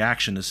Jimmy's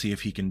reaction to see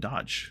if he can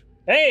dodge.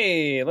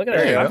 Hey, look at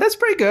that. That's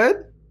pretty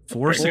good.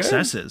 4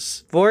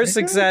 successes. 4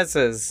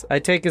 successes. I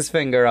take his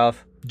finger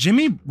off.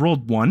 Jimmy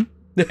rolled 1.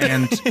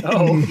 And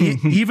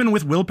even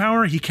with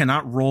willpower, he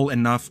cannot roll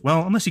enough.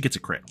 Well, unless he gets a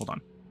crit. Hold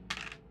on.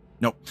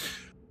 Nope.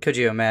 Could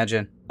you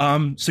imagine?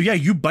 So yeah,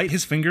 you bite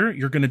his finger.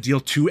 You're going to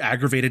deal 2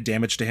 aggravated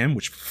damage to him,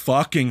 which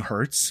fucking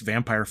hurts.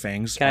 Vampire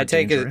fangs are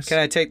dangerous. Can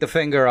I take the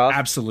finger off?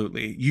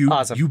 Absolutely.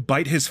 Awesome. You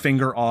bite his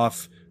finger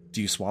off.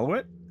 Do you swallow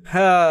it?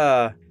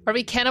 Are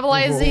we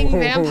cannibalizing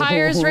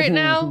vampires right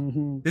now?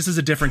 This is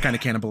a different kind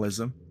of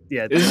cannibalism.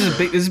 Yeah, This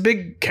is a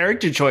big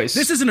character choice.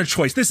 This isn't a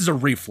choice. This is a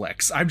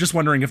reflex. I'm just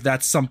wondering if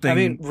that's something. I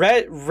mean,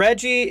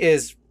 Reggie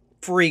is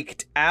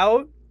freaked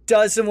out.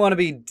 Doesn't want to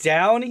be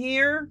down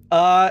here.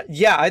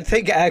 Yeah, I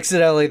think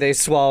accidentally they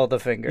swallowed the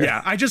finger.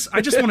 Yeah, I just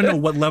want to know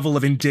what level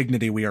of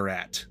indignity we are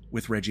at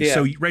with Reggie. Yeah.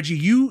 So Reggie,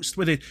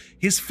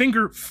 his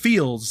finger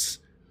feels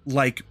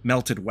like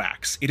melted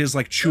wax. It is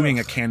like chewing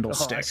a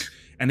candlestick,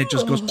 and it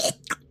just goes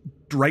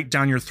right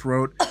down your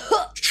throat.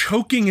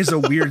 Choking is a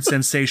weird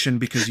sensation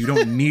because you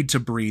don't need to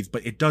breathe,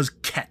 but it does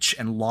catch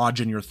and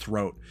lodge in your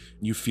throat,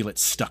 and you feel it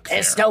stuck there.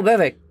 It's still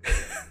moving.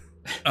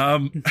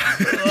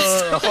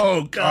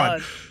 Oh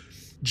God.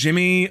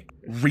 Jimmy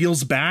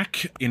reels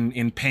back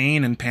in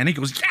pain and panic.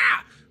 He goes,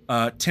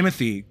 "Yeah!"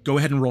 Timothy, go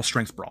ahead and roll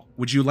strength brawl.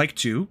 Would you like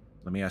to,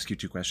 let me ask you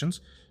 2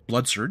 questions,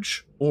 blood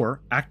surge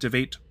or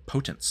activate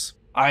potence?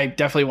 I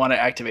definitely want to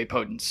activate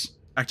potence.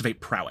 Activate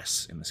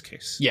prowess in this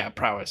case. Yeah,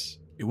 prowess.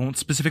 It won't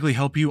specifically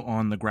help you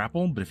on the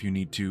grapple, but if you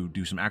need to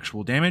do some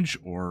actual damage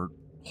or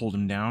hold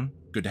him down,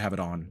 good to have it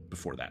on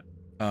before that.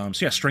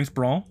 So yeah, strength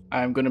brawl.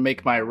 I'm going to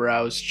make my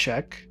rouse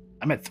check.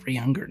 I'm at 3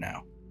 hunger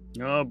now.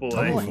 Oh boy.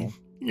 Oh.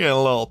 You're a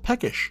little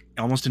peckish.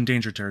 Almost in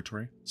danger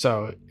territory.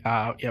 So,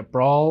 yeah,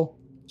 brawl,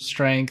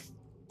 strength.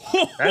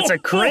 That's a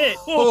crit.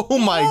 Oh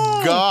my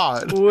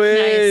God.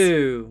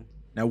 Woo.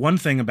 Now, one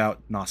thing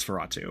about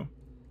Nosferatu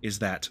is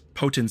that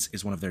potence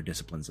is one of their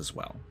disciplines as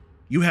well.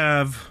 You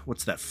have,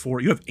 what's that,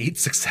 4? You have 8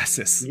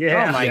 successes.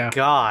 Yeah. Oh my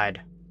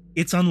God.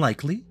 It's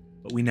unlikely,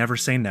 but we never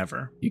say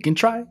never. You can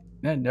try.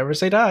 Never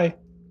say die,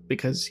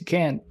 because you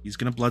can. He's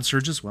going to blood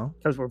surge as well.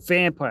 Because we're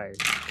vampires.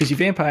 Because you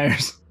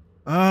vampires.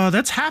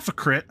 That's half a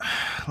crit.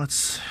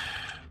 Let's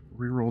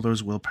reroll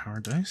those willpower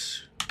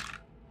dice.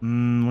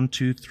 1,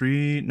 2,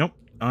 3. Nope.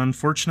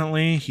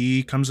 Unfortunately,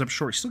 he comes up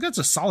short. He still gets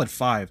a solid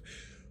 5.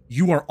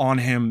 You are on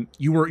him.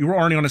 You were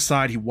already on his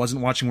side. He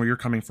wasn't watching where you're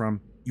coming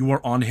from. You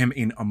are on him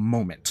in a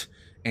moment.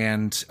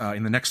 And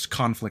in the next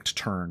conflict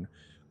turn,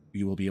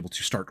 you will be able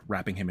to start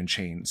wrapping him in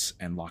chains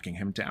and locking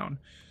him down.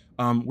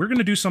 We're going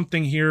to do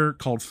something here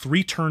called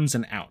 3 turns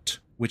and out,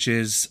 which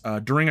is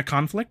during a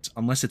conflict,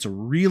 unless it's a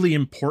really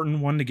important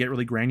one to get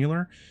really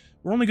granular,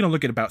 we're only going to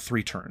look at about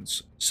 3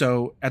 turns.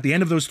 So at the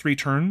end of those 3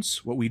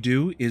 turns, what we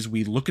do is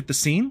we look at the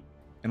scene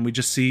and we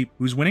just see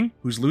who's winning,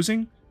 who's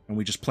losing, and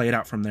we just play it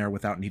out from there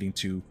without needing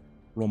to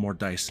roll more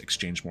dice,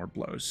 exchange more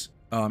blows.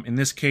 In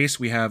this case,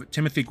 we have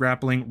Timothy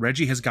grappling.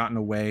 Reggie has gotten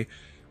away.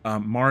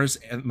 Mars,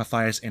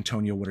 Mathias,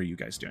 Antonio, what are you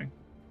guys doing?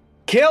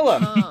 Kill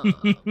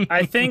him!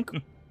 I think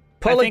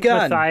Pull a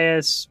gun.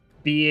 Mathias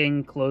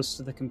being close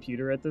to the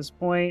computer at this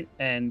point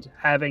and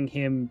having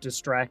him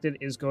distracted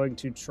is going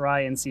to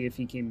try and see if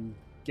he can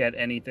get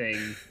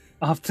anything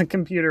off the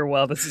computer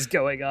while this is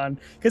going on,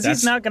 because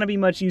he's not going to be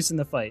much use in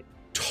the fight.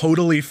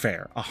 Totally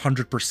fair,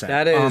 100%.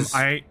 That is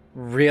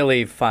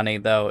really funny,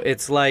 though.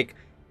 It's like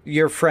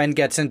your friend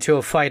gets into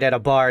a fight at a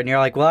bar, and you're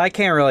like, well, I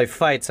can't really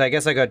fight, so I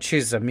guess I go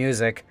choose some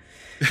music.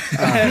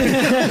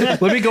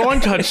 Let me go on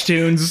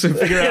TouchTunes and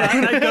figure out.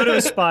 I go to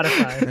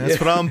Spotify. That's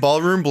what I'm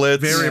Ballroom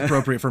Blitz. Very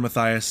appropriate for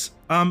Mathias.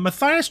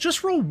 Matthias,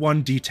 just roll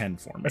 1 d10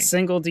 for me. A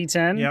single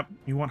D10? Yep,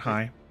 you want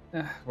high.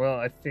 Well,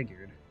 I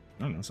figured.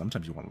 I don't know,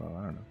 sometimes you want low,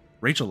 I don't know.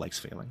 Rachel likes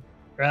failing.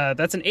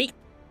 That's an 8.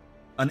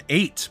 An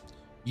 8.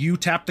 You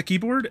tap the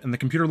keyboard and the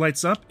computer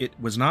lights up. It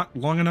was not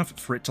long enough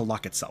for it to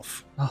lock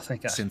itself. Oh,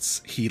 thank God.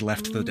 Since he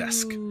left the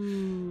desk.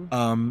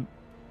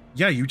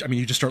 Yeah, you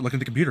just start looking at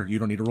the computer. You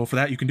don't need to roll for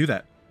that. You can do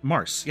that.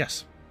 Mars,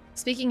 yes.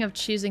 Speaking of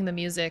choosing the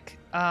music,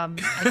 I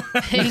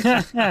think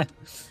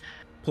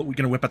We're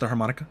gonna whip out the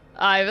harmonica?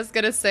 I was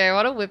gonna say I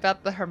want to whip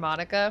out the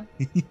harmonica.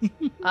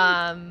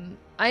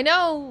 I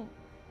know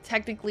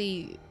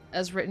technically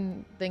as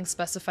written things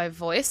specify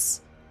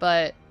voice,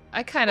 but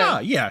I kind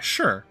of yeah,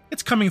 sure.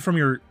 It's coming from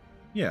your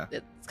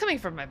it's coming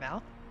from my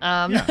mouth.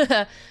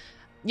 Yeah.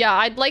 Yeah,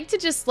 I'd like to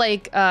just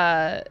like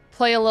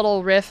play a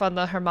little riff on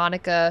the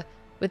harmonica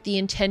with the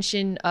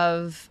intention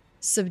of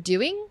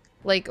subduing,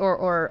 like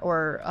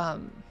or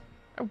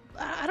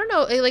I don't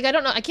know, like I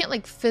don't know, I can't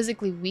like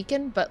physically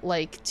weaken, but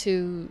like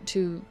to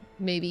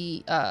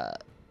maybe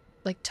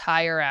like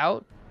tire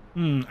out.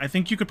 I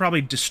think you could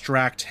probably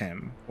distract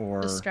him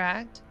or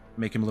Distract.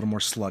 make him a little more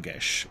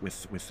sluggish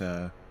with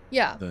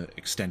Yeah. the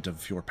extent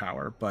of your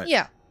power. But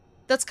Yeah.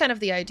 That's kind of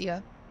the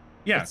idea.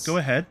 yeah, go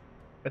ahead.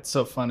 That's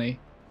so funny.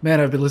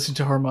 Man, I've been listening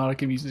to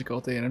harmonica music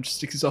all day and I'm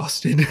just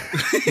exhausted.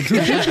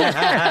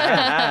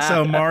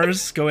 So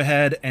Mars, go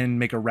ahead and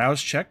make a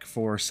rouse check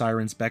for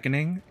Siren's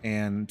Beckoning,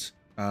 and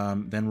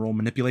then roll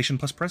manipulation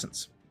plus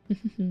presence.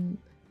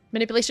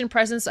 Manipulation,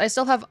 presence. I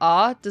still have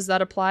awe. Does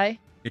that apply?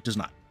 It does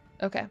not.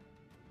 Okay.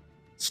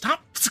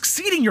 Stop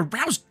succeeding. You're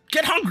roused.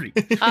 Get hungry.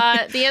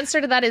 The answer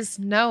to that is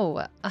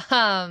no.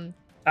 I'm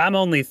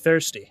only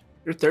thirsty.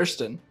 You're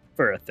thirsting.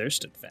 For a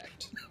thirsted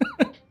fact.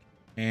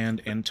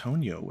 And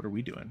Antonio, what are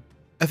we doing?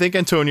 I think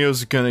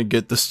Antonio's gonna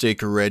get the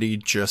steak ready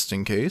just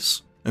in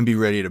case, and be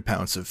ready to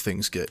pounce if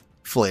things get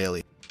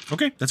flaily.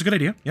 Okay, that's a good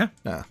idea. Yeah.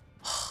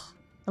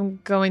 I'm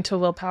going to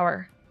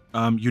willpower.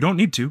 You don't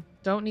need to.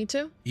 Don't need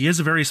to? He is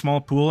a very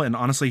small pool, and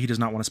honestly, he does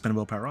not want to spend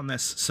willpower on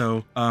this.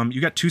 So,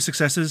 you got 2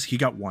 successes. He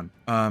got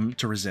 1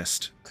 to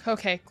resist.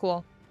 Okay,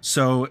 cool.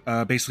 So,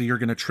 basically, you're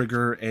going to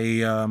trigger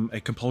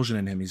a compulsion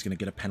in him. He's going to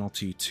get a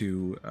penalty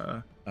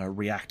to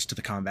react to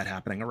the combat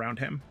happening around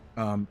him.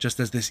 Just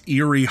as this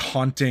eerie,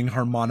 haunting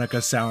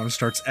harmonica sound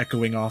starts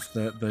echoing off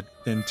the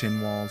thin tin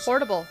walls.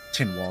 Portable.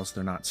 Tin walls,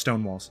 they're not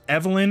stone walls.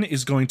 Evelyn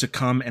is going to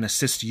come and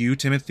assist you,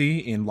 Timothy,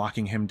 in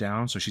locking him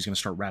down. So she's going to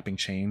start wrapping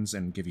chains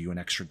and give you an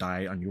extra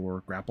die on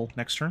your grapple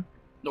next turn.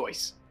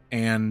 Nice.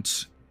 And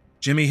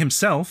Jimmy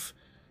himself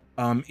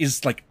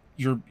is like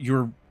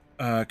your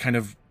kind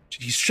of.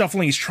 He's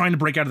shuffling. He's trying to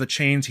break out of the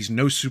chains. He's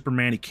no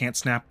Superman. He can't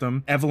snap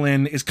them.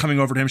 Evelyn is coming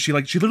over to him. She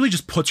literally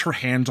just puts her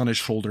hands on his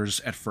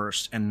shoulders at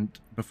first, and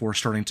before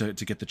starting to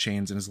get the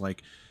chains, and is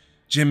like,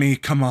 "Jimmy,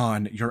 come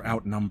on, you're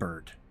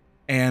outnumbered."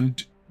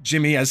 And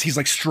Jimmy, as he's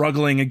like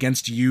struggling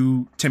against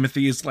you,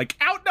 Timothy, is like,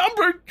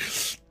 "Outnumbered?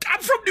 I'm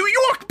from New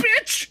York,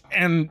 bitch!"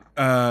 And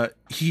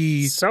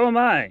So am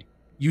I.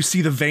 You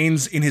see the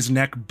veins in his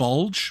neck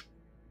bulge,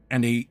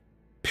 and a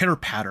pitter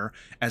patter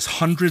as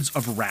hundreds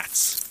of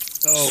rats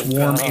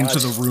swarm into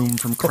the room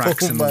from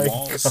cracks in the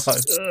walls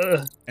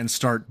and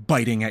start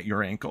biting at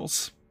your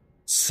ankles.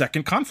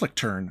 Second conflict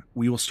turn.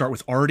 We will start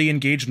with already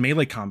engaged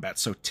melee combat.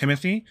 So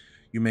Timothy,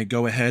 you may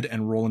go ahead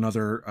and roll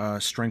another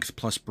strength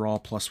plus brawl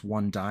plus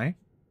 1 die.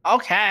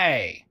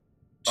 Okay.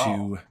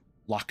 To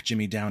lock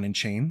Jimmy down in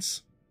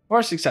chains.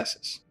 4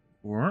 successes.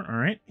 All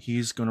right.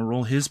 He's going to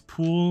roll his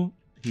pool.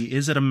 He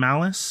is at a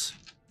malice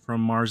from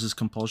Mars's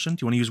compulsion.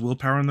 Do you want to use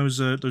willpower on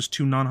those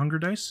 2 non-hunger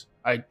dice?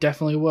 I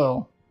definitely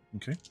will.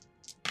 Okay.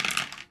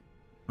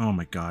 Oh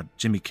my god,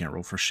 Jimmy can't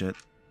roll for shit.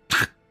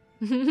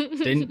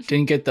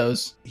 Didn't get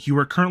those. You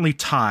are currently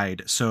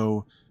tied,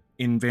 so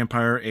in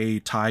Vampire, a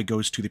tie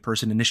goes to the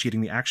person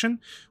initiating the action,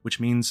 which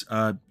means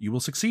you will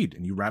succeed,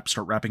 and you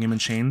start wrapping him in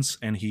chains,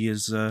 and he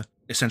is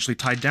essentially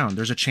tied down.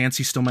 There's a chance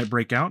he still might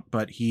break out,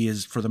 but he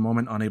is, for the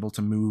moment, unable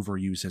to move or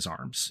use his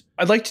arms.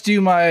 I'd like to do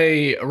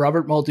my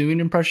Robert Muldoon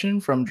impression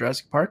from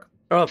Jurassic Park.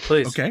 Oh,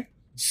 please. Okay.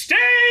 Stake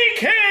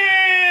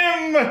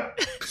him!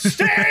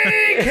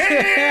 Stake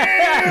him!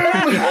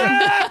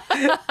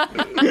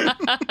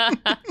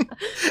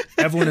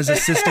 Evelyn is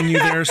assisting you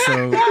there,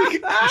 so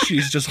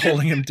she's just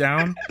holding him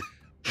down.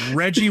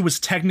 Reggie was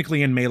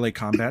technically in melee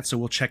combat, so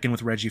we'll check in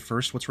with Reggie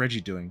first. What's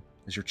Reggie doing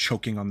as you're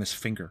choking on this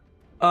finger?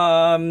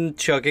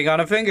 Choking on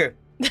a finger.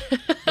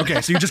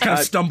 Okay, so you just kind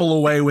of stumble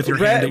away with your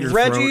hand at your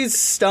throat. Reggie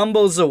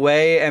stumbles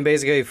away and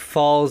basically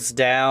falls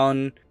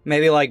down,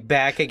 maybe like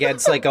back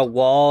against like a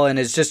wall, and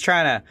is just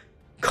trying to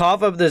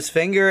cough up this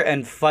finger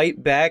and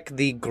fight back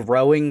the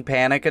growing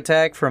panic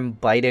attack from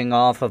biting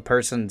off a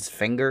person's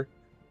finger.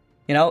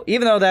 You know,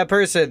 even though that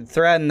person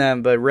threatened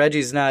them, but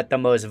Reggie's not the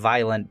most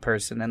violent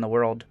person in the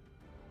world.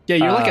 Yeah,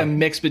 you're like a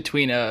mix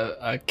between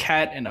a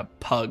cat and a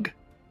pug.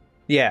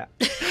 Yeah.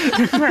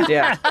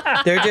 Yeah.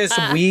 They're just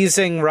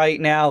wheezing right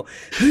now.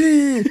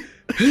 Yeah,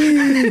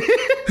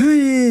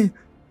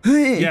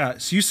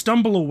 so you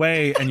stumble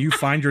away and you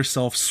find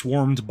yourself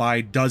swarmed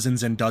by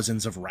dozens and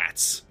dozens of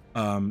rats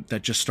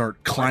that just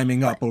start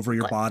climbing up over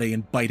your body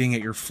and biting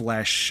at your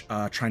flesh,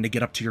 trying to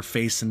get up to your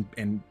face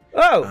and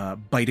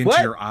bite into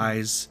your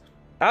eyes.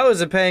 I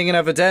wasn't paying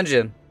enough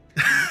attention.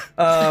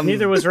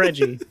 Neither was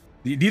Reggie.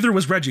 Neither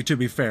was Reggie, to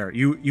be fair.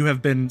 You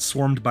have been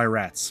swarmed by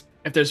rats.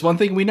 If there's one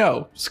thing we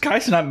know,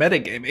 Sky's not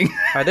metagaming.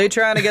 Are they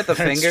trying to get the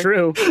finger? That's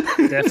true.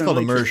 Definitely. It's called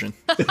immersion.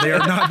 They are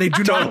not. They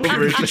do not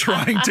appear to be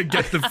trying to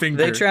get the finger.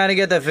 They trying to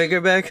get the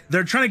finger back?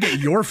 They're trying to get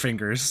your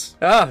fingers.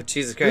 Oh,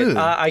 Jesus Christ. Ew.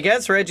 I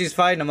guess Reggie's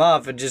fighting them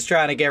off and just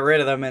trying to get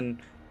rid of them,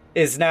 and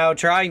is now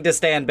trying to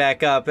stand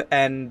back up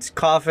and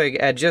coughing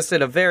at just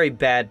in a very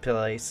bad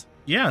place.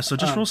 Yeah, so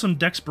just roll some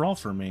Dex Brawl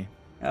for me.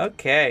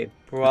 Okay.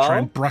 Try Brawl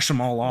and brush them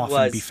all off and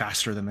was- be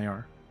faster than they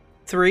are.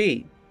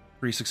 3.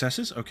 3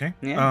 successes? Okay.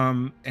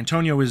 Yeah.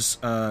 Antonio is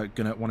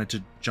wanted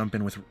to jump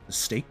in with the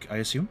stake, I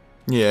assume.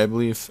 Yeah, I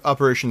believe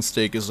Operation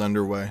Stake is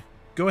underway.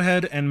 Go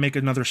ahead and make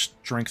another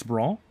strength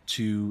brawl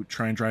to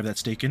try and drive that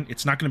stake in.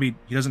 It's not going to be...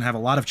 He doesn't have a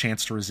lot of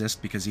chance to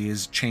resist because he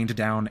is chained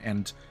down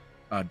and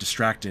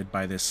distracted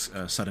by this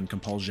sudden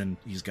compulsion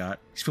he's got.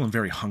 He's feeling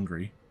very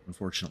hungry,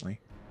 unfortunately.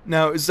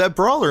 Now, is that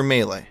brawl or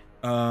melee?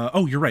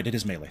 Oh, you're right. It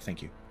is melee.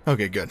 Thank you.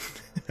 Okay, good.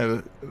 Have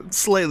a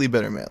slightly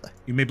better melee.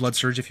 You may Blood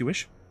Surge if you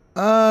wish.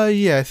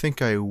 Yeah, I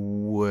think I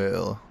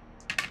will.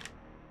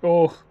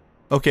 Oh,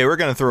 Okay, we're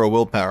gonna throw a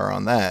willpower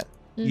on that.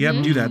 You have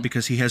to do that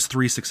because he has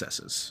 3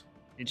 successes.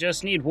 you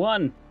just need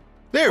one.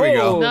 There we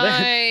go. Oh,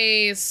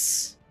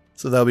 Nice.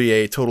 So that'll be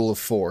a total of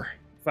 4.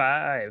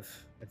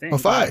 5, I think. Oh,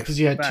 5. Because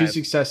you had 2 5.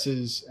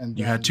 successes and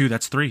You then- had 2.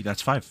 That's 3.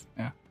 That's 5.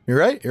 You're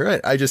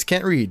right. I just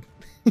can't read.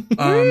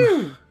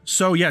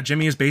 So yeah,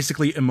 Jimmy is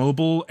basically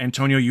immobile.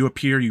 Antonio, you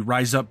appear, you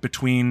rise up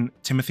between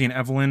Timothy and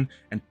Evelyn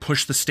and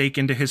push the stake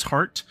into his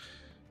heart.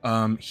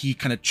 He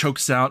kind of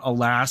chokes out a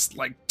last,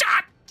 like,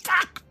 "Ah,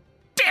 fuck,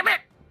 damn it,"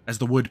 as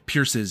the wood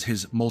pierces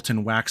his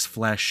molten wax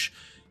flesh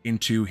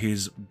into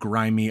his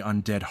grimy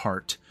undead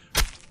heart,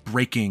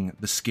 breaking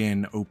the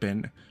skin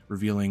open,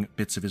 revealing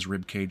bits of his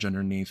ribcage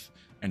underneath,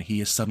 and he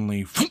is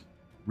suddenly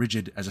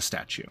rigid as a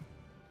statue.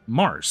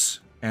 Mars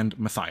and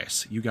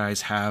Mathias, you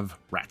guys have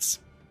rats.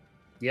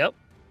 Yep.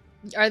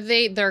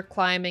 They're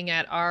climbing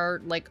at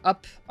our, like,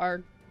 up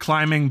our...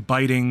 Climbing,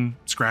 biting,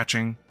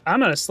 scratching.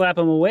 I'm gonna slap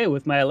him away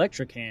with my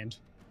electric hand.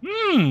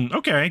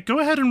 Okay. Go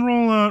ahead and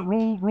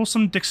roll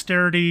some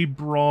dexterity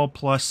brawl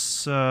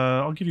plus.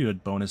 I'll give you a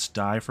bonus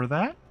die for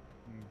that.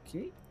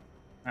 Okay.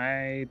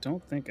 I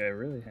don't think I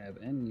really have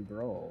any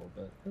brawl,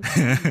 but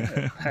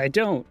I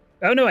don't.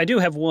 Oh no, I do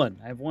have one.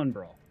 I have one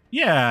brawl.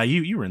 Yeah,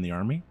 you were in the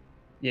army.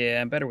 Yeah,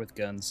 I'm better with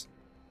guns.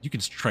 You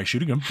could try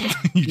shooting him.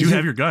 You do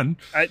have your gun.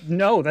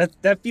 No,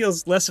 that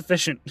feels less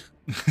efficient.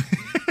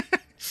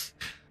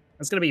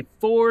 That's gonna be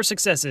 4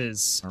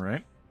 successes. All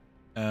right.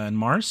 And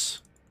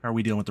Mars, how are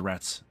we dealing with the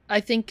rats? I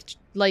think,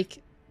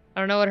 like, I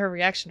don't know what her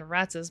reaction to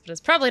rats is, but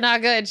it's probably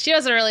not good. She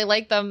doesn't really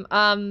like them.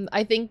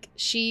 I think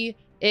she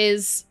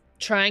is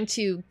trying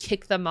to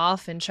kick them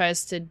off and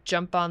tries to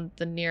jump on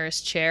the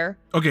nearest chair.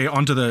 Okay,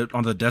 onto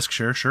the desk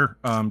chair. Sure.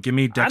 Give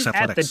me Dex I'm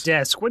Athletics. at the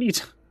desk. What are you?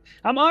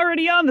 I'm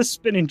already on the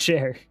spinning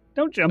chair.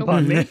 Don't jump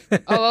on me.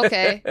 Oh,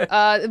 okay.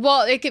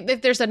 Well,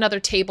 if there's another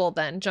table,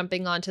 then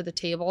jumping onto the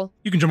table.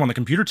 You can jump on the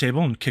computer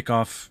table and kick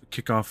off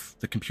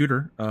the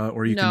computer,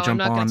 or you No, can I'm jump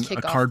not gonna on kick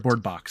a off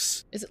cardboard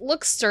box. It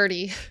looks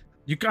sturdy.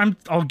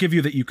 I'll give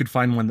you that you could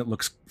find one that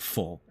looks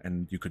full,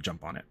 and you could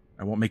jump on it.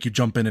 I won't make you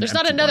jump in. There's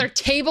not another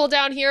table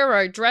down here or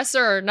a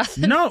dresser or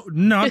nothing. No,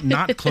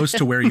 not close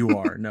to where you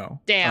are. No.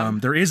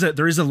 Damn. There is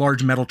a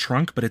large metal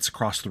trunk, but it's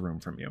across the room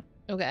from you.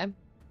 Okay.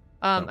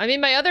 I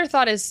mean, my other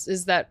thought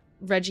is that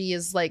Reggie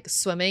is like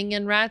swimming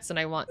in rats, and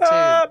I want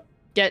to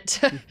get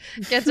to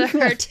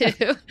her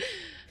too.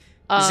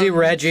 You see,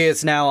 Reggie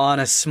is now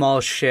on a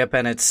small ship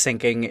and it's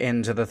sinking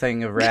into the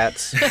thing of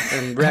rats,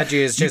 and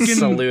Reggie is just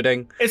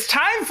saluting. It's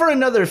time for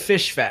another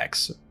fish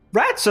facts.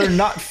 Rats are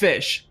not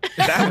fish.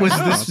 That was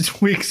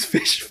this week's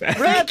fish fact.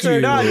 Rats are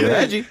not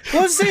Reggie.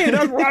 We'll see.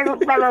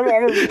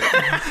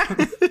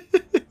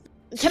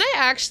 Can I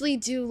actually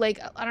do, like,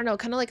 I don't know,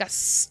 kind of like a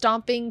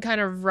stomping kind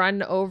of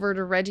run over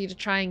to Reggie to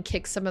try and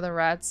kick some of the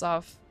rats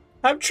off?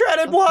 I'm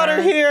treading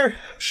water here.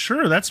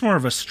 Sure, that's more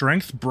of a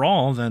strength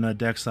brawl than a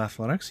Dex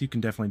Athletics. You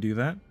can definitely do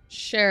that.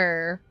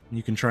 Sure.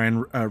 You can try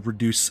and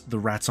reduce the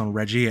rats on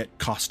Reggie at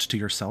cost to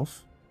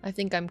yourself. I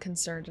think I'm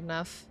concerned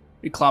enough.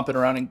 You clomping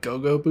around in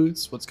go-go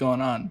boots? What's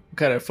going on? What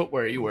kind of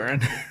footwear are you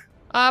wearing?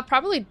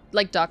 Probably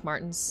like Doc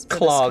Martens. for this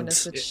kind of Clogs.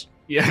 switch.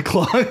 Yeah,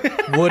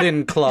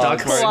 Wooden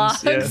claws. Doc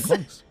Martens, yeah.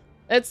 Clogs.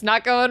 It's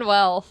not going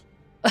well.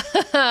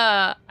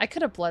 I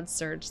could have blood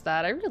surged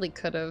that. I really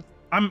could have.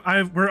 I'm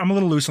a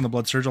little loose on the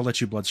blood surge. I'll let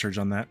you blood surge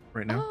on that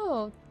right now.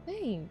 Oh,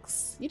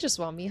 thanks. You just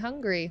want me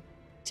hungry.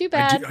 Too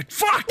bad.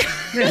 Fuck!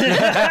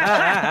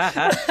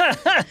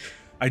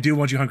 I do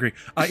want you hungry.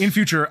 In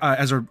future,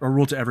 as a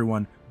rule to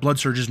everyone, blood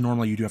surges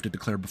normally you do have to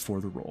declare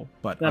before the roll.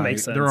 But That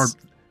makes sense.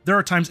 There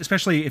are times,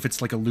 especially if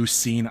it's like a loose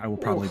scene, I will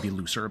probably be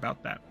looser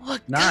about that. Oh,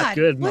 Not God,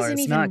 good, wasn't Mars,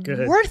 even not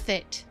good. worth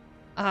it.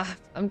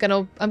 I'm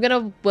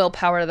gonna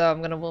willpower though.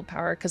 I'm gonna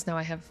willpower because now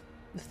I have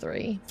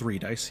 3. 3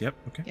 dice. Yep.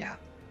 Okay. Yeah.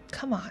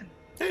 Come on.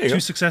 There you 2 go.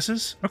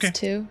 successes. Okay. It's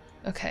 2.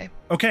 Okay.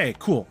 Okay,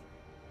 cool.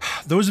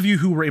 Those of you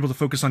who were able to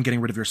focus on getting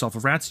rid of yourself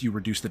of rats, you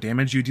reduce the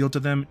damage you deal to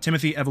them.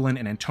 Timothy, Evelyn,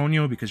 and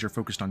Antonio, because you're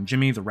focused on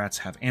Jimmy, the rats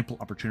have ample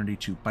opportunity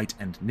to bite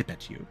and nip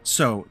at you.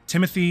 So,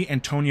 Timothy,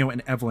 Antonio,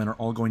 and Evelyn are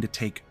all going to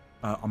take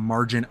a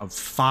margin of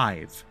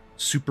 5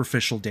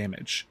 superficial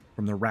damage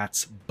from the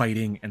rats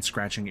biting and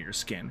scratching at your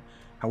skin.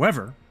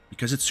 However,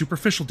 because it's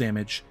superficial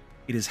damage,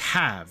 it is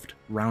halved,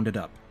 rounded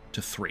up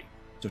to 3.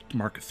 So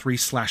mark 3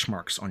 slash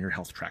marks on your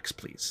health tracks,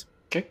 please.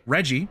 Okay.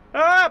 Reggie,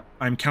 Ah!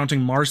 I'm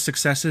counting Mars'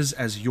 successes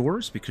as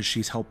yours because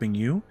she's helping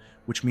you,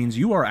 which means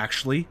you are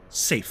actually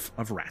safe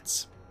of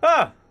rats.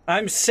 Ah,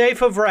 I'm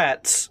safe of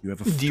rats. You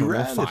have a total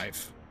of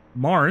 5.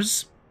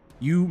 Mars,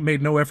 you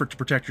made no effort to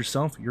protect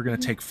yourself. You're going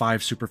to take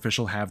 5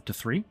 superficial halved to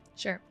 3.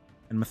 Sure.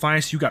 And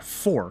Mathias, you got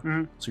 4.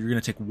 Mhm. So you're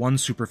going to take 1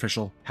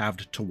 superficial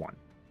halved to 1.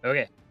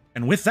 Okay.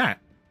 And with that,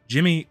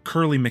 Jimmy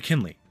Curly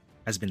McKinley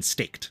has been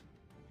staked.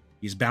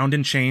 He's bound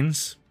in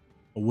chains,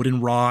 a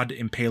wooden rod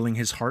impaling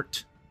his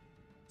heart.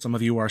 Some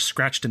of you are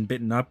scratched and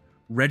bitten up.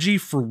 Reggie,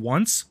 for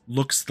once,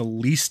 looks the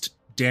least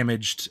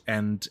damaged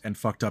and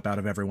fucked up out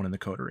of everyone in the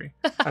coterie.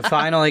 I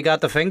finally got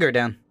the finger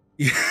down.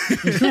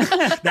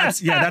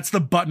 That's the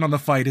button on the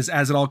fight. Is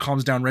as it all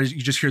calms down, Reggie,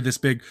 you just hear this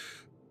big.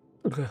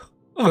 This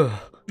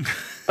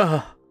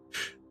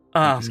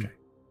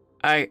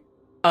guy.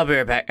 I'll be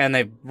right back. And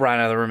they run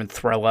out of the room and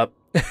throw up.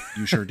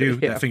 You sure do.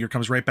 Yeah. That finger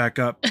comes right back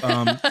up.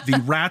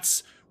 The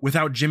rats,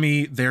 without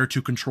Jimmy there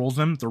to control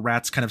them, the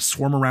rats kind of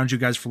swarm around you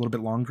guys for a little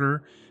bit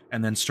longer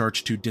and then start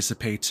to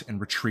dissipate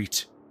and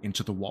retreat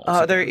into the walls.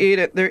 Oh, they're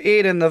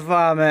eating the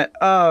vomit.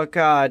 Oh,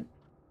 God.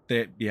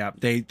 They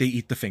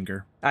eat the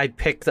finger. I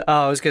picked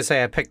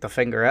the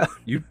finger out.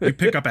 You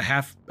pick up a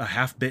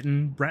half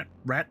bitten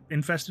rat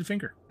infested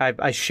finger.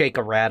 I shake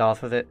a rat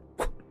off of it.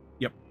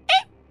 Yep.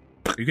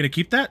 Are you gonna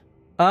keep that?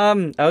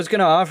 I was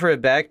gonna offer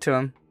it back to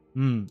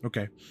him.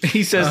 Okay.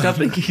 He says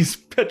nothing. He's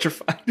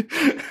petrified.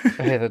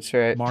 Hey, that's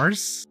right.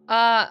 Mars?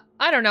 I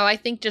don't know. I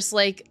think just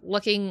like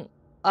looking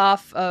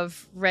off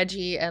of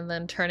Reggie and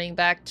then turning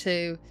back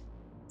to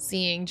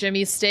seeing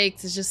Jimmy's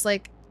stakes is just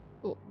like,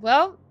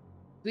 well,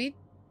 we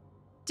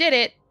did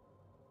it.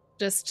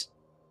 Just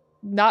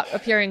not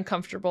appearing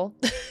comfortable.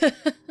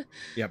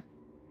 Yep.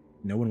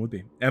 No one would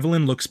be.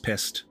 Evelyn looks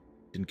pissed.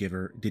 Didn't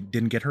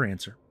get her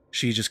answer.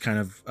 She just kind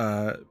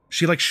of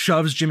she like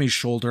shoves Jimmy's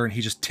shoulder and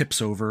he just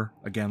tips over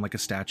again like a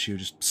statue,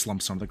 just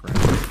slumps on the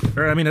ground.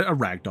 Or I mean a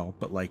rag doll,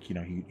 but like, you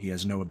know, he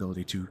has no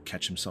ability to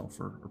catch himself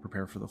or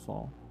prepare for the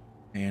fall.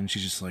 And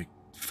she's just like,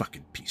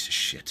 fucking piece of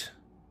shit.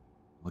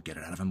 We'll get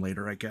it out of him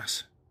later, I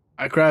guess.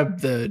 I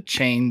grab the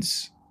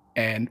chains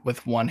and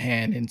with one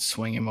hand and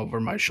swing him over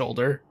my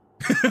shoulder.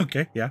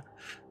 Okay, yeah.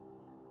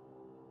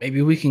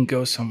 Maybe we can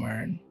go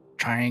somewhere and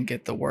try and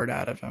get the word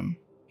out of him.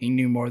 He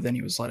knew more than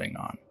he was letting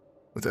on.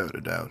 Without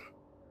a doubt.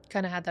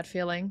 Kind of had that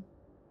feeling.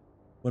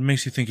 What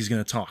makes you think he's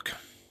gonna talk?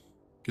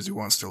 Because he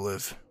wants to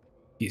live.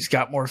 He's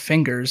got more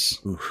fingers.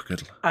 Ooh,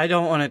 good. I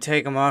don't want to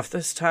take him off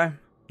this time.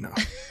 No,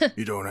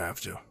 you don't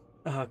have to.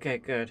 Okay,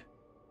 good.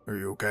 Are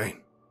you okay?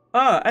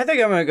 I think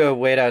I'm gonna go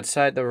wait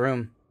outside the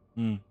room.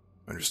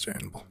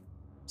 Understandable.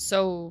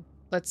 So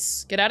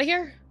let's get out of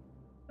here.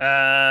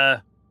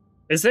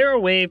 Is there a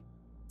way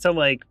to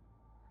like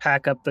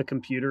pack up the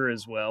computer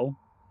as well?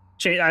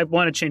 I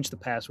want to change the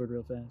password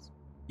real fast.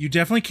 You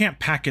definitely can't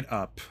pack it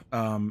up.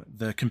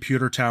 The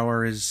computer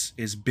tower is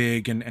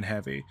big and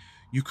heavy.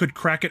 You could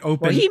crack it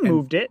open. Well, he and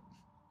moved it.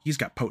 He's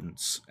got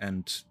potence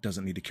and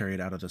doesn't need to carry it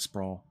out of the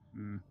sprawl.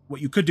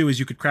 What you could do is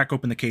you could crack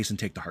open the case and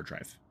take the hard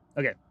drive.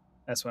 Okay,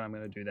 that's what I'm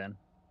going to do then.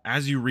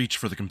 As you reach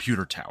for the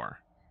computer tower,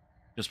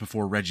 just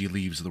before Reggie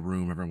leaves the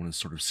room, everyone is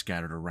sort of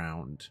scattered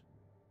around.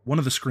 One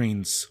of the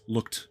screens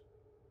looked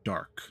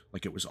dark,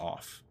 like it was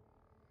off.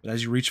 But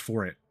as you reach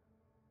for it,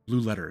 blue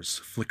letters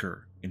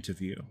flicker into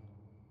view.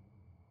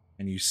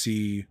 And you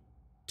see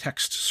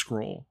text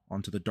scroll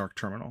onto the dark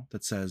terminal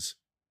that says,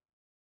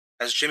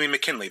 "Has Jimmy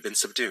McKinley been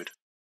subdued?"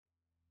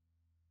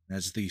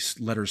 As these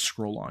letters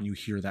scroll on, you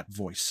hear that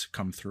voice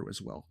come through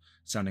as well,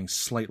 sounding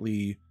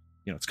slightly,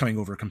 it's coming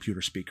over a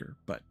computer speaker,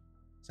 but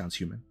sounds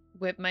human.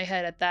 Whip my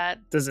head at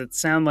that. Does it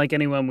sound like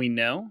anyone we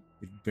know?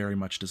 It very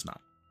much does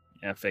not.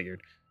 Yeah,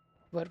 figured.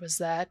 What was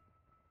that?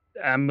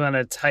 I'm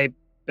gonna type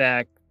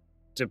back,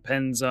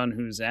 depends on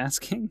who's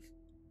asking.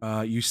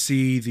 You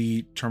see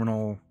the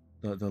terminal,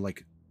 the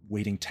like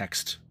waiting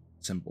text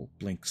symbol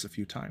blinks a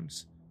few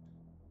times.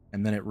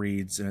 And then it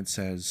reads and it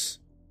says,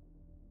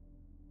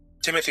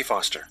 Timothy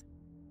Foster,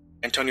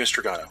 Antonio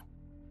Stregano,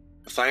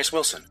 Mathias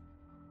Wilson,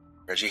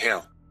 Reggie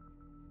Hale,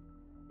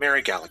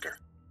 Mary Gallagher.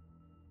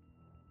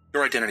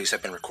 Your identities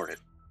have been recorded.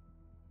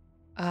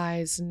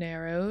 Eyes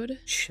narrowed.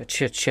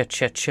 Shit.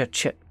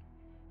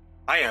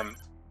 I am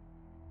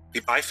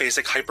the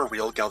biphasic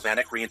hyperreal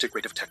galvanic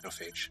reintegrative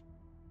technophage.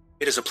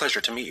 It is a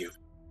pleasure to meet you.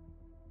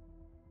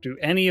 Do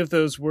any of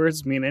those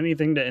words mean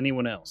anything to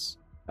anyone else?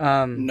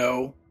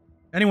 No.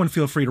 Anyone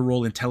feel free to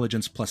roll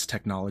intelligence plus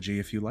technology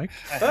if you like.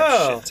 I have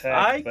Oh, shit tech,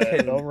 I but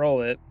can- I'll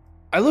roll it.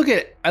 I look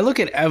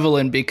at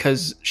Evelyn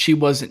because she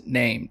wasn't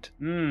named.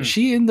 Mm. Is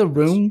she in the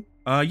room?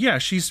 Yeah,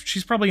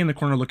 she's probably in the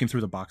corner looking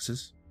through the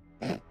boxes.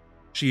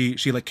 She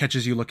like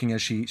catches you looking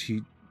as she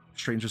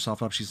straightens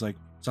herself up. She's like,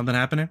 something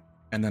happening?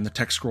 And then the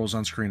text scrolls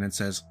on screen and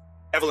says,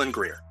 Evelyn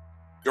Greer,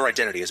 your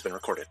identity has been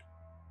recorded.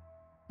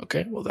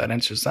 Okay, well that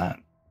answers that.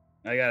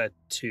 I got a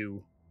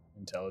 2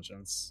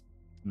 intelligence.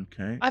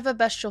 Okay. I have a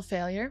bestial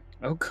failure.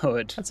 Oh,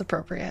 good. That's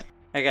appropriate.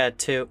 I got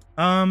 2.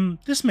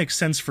 This makes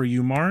sense for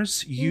you,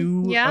 Mars.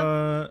 You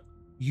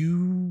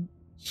you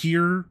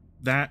hear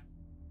that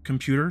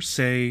computer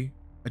say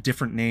a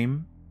different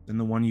name than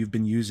the one you've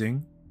been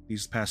using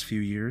these past few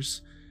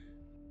years.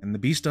 And the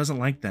beast doesn't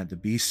like that. The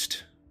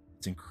beast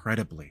is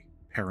incredibly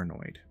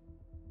paranoid.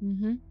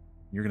 Mm-hmm.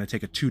 You're going to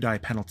take a 2-die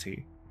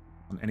penalty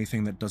on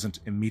anything that doesn't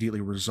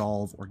immediately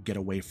resolve or get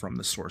away from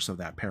the source of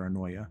that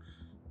paranoia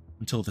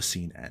until the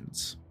scene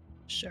ends.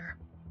 Sure.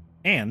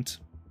 And,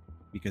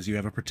 because you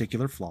have a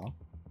particular flaw,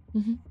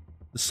 Mhm.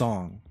 the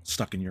song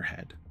stuck in your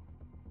head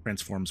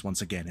transforms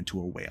once again into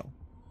a whale.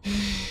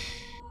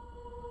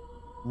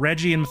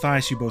 Reggie and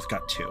Mathias, you both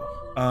got 2.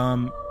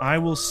 I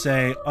will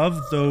say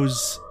of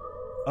those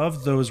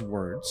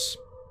words,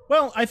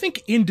 well, I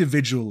think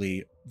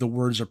individually the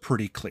words are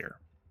pretty clear.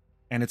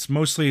 And it's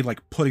mostly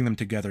like putting them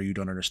together, you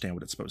don't understand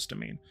what it's supposed to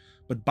mean.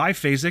 But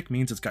biphasic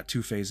means it's got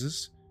 2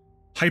 phases.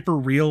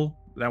 Hyperreal,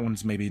 that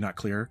one's maybe not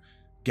clear.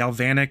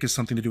 Galvanic is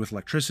something to do with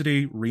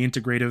electricity.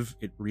 Reintegrative,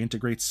 it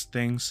reintegrates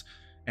things.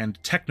 And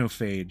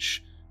technophage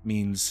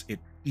means it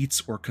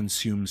eats or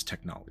consumes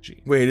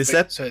technology. Wait, is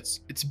that So it's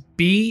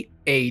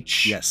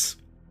BH. Yes.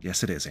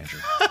 Yes, it is, Andrew.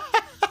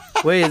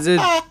 Wait, is it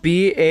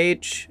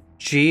BHGRT?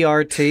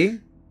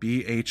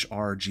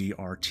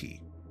 BHRGRT.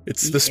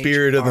 it's the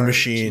spirit of the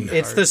machine?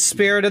 It's the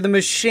spirit of the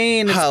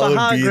machine. It's Hallowed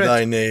be Bahagrit.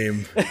 thy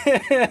name.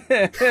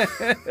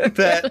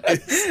 That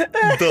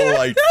is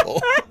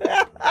delightful.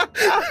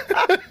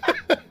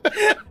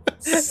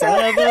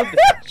 Son of a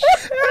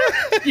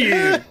bitch.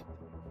 You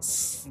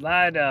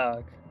sly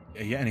dog.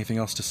 Yeah, anything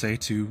else to say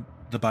to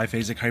the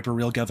biphasic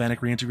hyperreal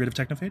galvanic reintegrative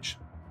technophage?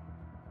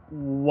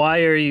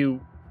 Why are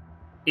you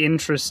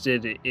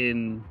interested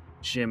in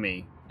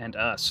Jimmy and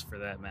us, for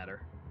that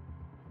matter?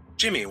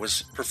 Jimmy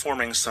was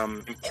performing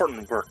some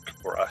important work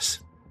for us.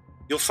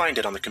 You'll find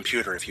it on the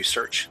computer if you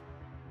search.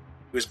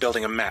 He was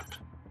building a map.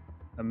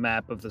 A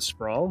map of the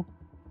sprawl?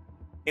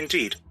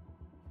 Indeed.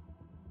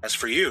 As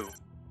for you,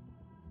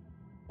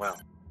 well,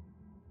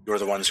 you're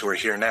the ones who are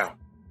here now.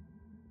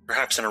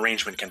 Perhaps an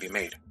arrangement can be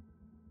made.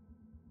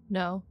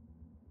 No.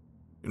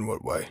 In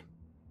what way?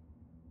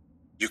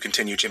 You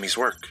continue Jimmy's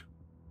work.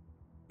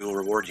 We will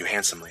reward you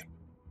handsomely.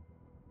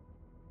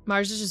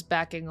 Mars is just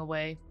backing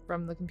away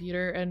from the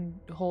computer and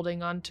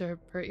holding on to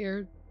her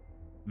ear.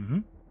 Mm-hmm.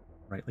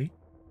 Rightly?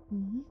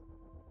 Mm-hmm.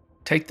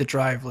 Take the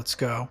drive, let's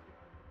go.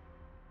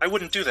 I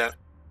wouldn't do that.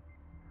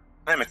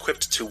 I am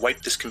equipped to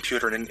wipe this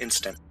computer in an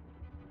instant.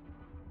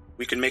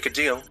 We can make a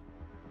deal.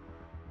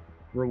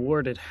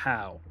 Rewarded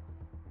how?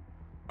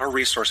 Our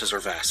resources are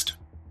vast.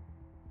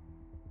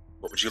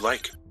 What would you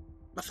like,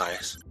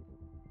 Mathias?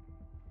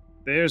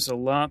 There's a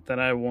lot that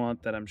I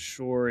want that I'm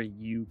sure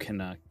you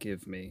cannot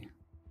give me.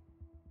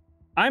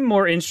 I'm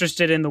more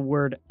interested in the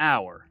word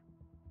our.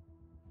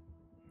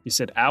 You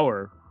said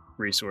our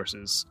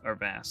resources are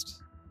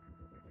vast.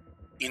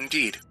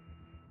 Indeed.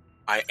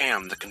 I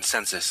am the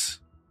consensus.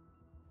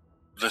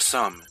 The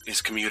sum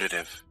is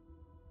commutative.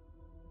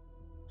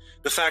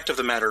 The fact of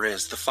the matter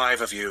is, the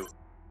 5 of you,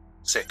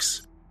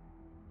 6,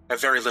 have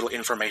very little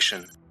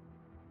information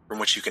from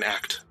which you can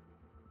act.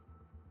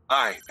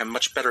 I am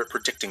much better at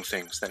predicting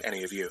things than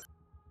any of you.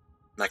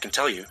 And I can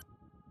tell you,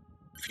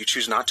 if you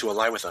choose not to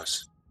ally with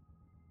us,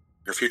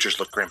 your futures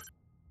look grim.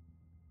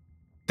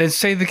 Then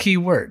say the key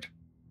word.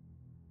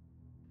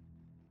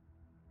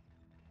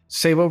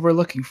 Say what we're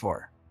looking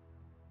for.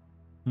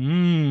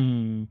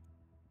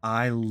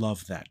 I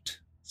love that,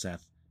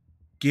 Seth.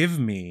 Give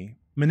me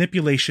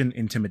manipulation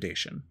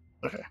intimidation.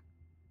 Okay.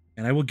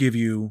 And I will give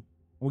you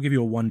a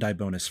 1-die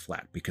bonus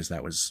flat because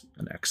that was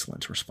an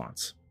excellent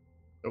response.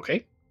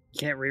 Okay.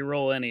 Can't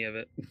re-roll any of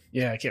it.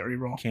 Yeah, I can't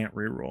reroll. Can't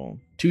reroll.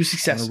 2 On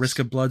successes. a risk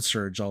of blood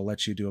surge, I'll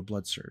let you do a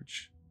blood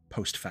surge.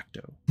 Post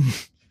facto.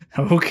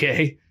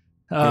 Okay.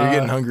 You're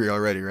getting hungry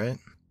already, right?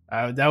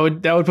 That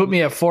would put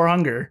me at 4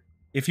 hunger.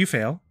 if you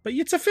fail. But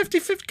it's a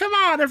 50-50. Come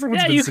on,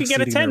 everyone's been you could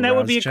get a succeeding 10. their That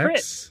would be a rouse crit.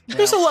 checks.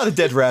 There's a lot of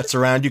dead rats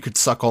around. You could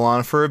suckle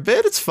on for a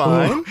bit. It's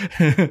fine.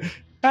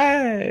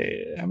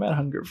 I'm at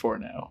hunger 4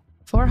 now.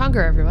 4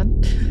 hunger,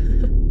 everyone.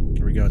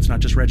 Here we go. It's not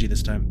just Reggie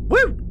this time.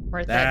 Woo!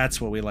 Worth it. That's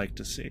what we like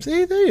to see.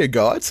 See, there you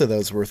go. I'd say that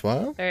was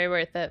worthwhile. Very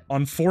worth it.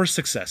 On 4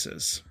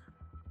 successes,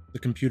 the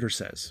computer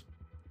says,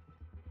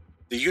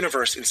 "The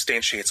universe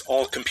instantiates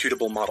all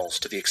computable models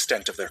to the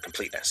extent of their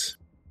completeness.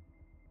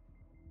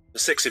 The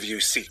 6 of you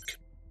seek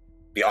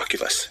the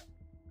Oculus."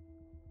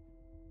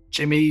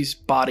 Jimmy's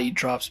body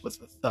drops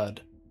with a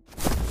thud.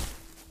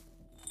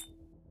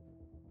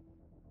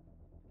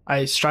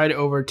 I stride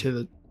over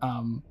to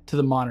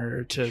the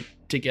monitor to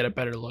get a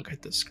better look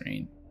at the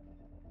screen.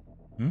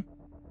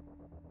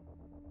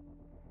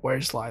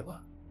 Where's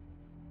Lila?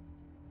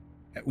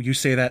 You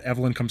say that,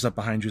 Evelyn comes up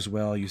behind you as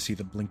well. You see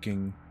the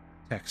blinking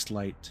text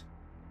light.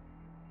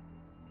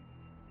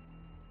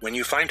 "When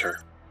you find her,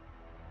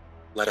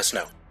 let us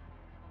know.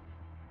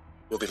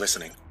 We'll be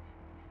listening."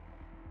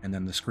 And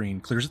then the screen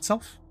clears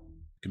itself.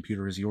 The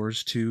computer is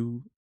yours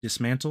to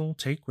dismantle,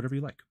 take, whatever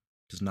you like.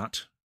 It does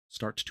not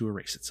start to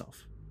erase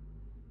itself.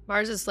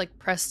 Mars is like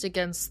pressed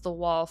against the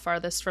wall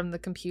farthest from the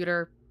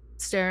computer,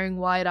 staring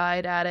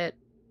wide-eyed at it,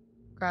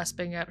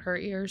 grasping at her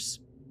ears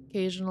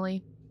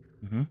occasionally.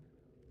 Mm-hmm.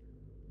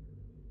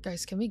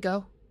 Guys, can we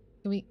go?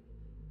 Can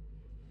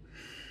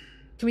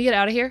we get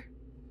out of here?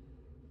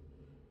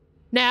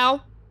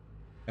 Now?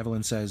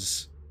 Evelyn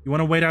says, "You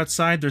want to wait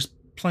outside? There's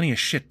plenty of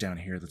shit down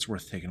here that's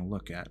worth taking a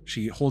look at."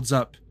 She holds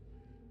up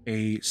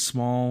a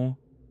small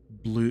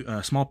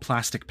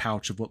plastic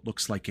pouch of what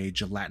looks like a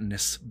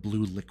gelatinous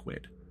blue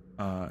liquid,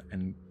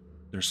 and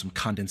there's some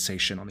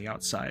condensation on the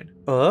outside.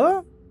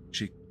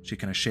 She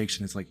kind of shakes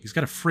and is like, "He's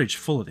got a fridge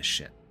full of this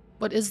shit."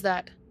 What is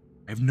that?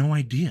 I have no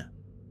idea.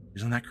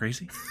 Isn't that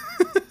crazy?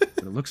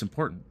 But it looks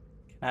important.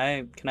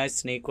 Can I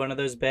sneak one of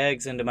those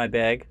bags into my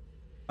bag?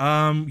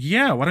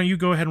 Yeah. Why don't you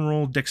go ahead and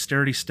roll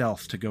dexterity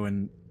stealth to go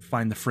and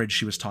find the fridge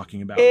she was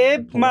talking about?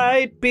 It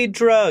might be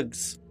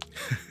drugs.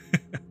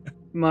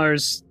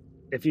 Mars,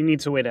 if you need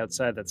to wait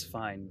outside, that's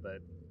fine,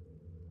 but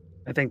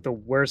I think the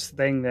worst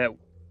thing that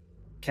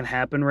can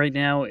happen right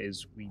now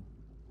is we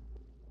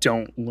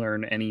don't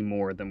learn any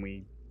more than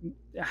we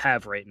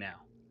have right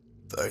now.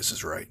 This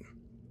is right.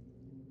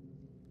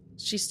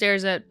 She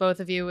stares at both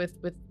of you with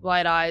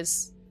wide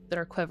eyes that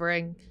are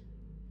quivering.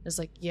 Is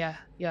like, yeah,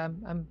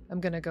 I'm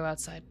gonna go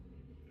outside.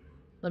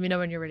 Let me know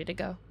when you're ready to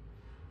go.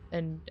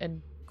 And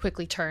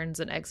quickly turns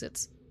and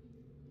exits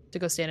to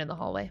go stand in the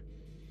hallway.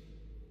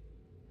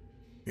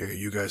 Yeah,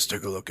 you guys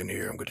take a look in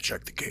here. I'm gonna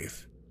check the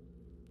cave.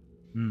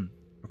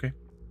 Okay.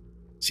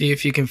 See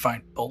if you can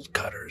find bolt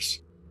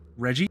cutters.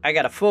 Reggie, I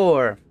got a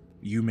 4.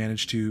 you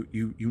manage to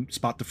you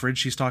spot the fridge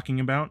she's talking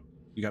about.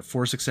 You got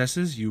 4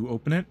 successes. You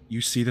open it.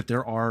 You see that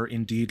there are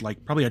indeed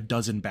like probably a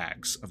dozen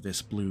bags of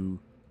this blue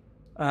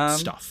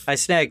stuff. I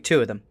snagged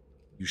 2 of them.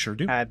 You sure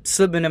do. I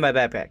slip them in my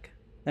backpack.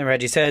 And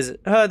Reggie says,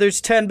 there's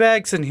 10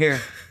 bags in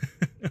here.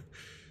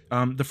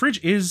 The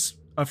fridge is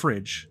a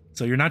fridge,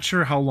 so you're not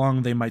sure how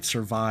long they might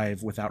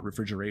survive without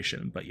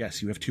refrigeration. But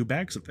yes, you have 2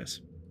 bags of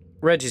this.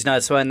 Reggie's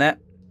not sweating that.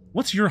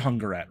 What's your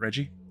hunger at,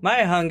 Reggie?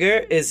 My hunger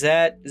is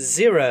at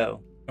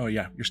 0. Oh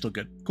yeah, you're still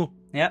good. Cool.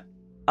 Yep.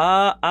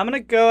 I'm gonna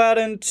go out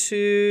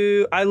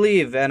into... I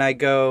leave and I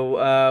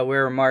go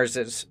where Mars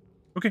is.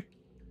 Okay.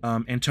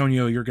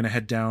 Antonio, you're gonna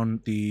head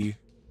down the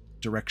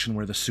direction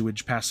where the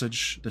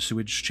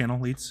sewage channel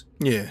leads?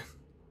 Yeah.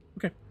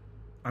 Okay.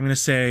 I'm gonna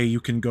say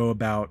you can go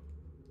about,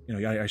 I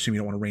assume you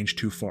don't want to range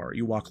too far.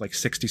 You walk like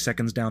 60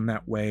 seconds down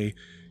that way.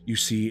 You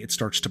see it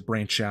starts to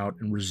branch out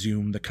and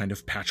resume the kind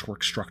of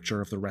patchwork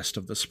structure of the rest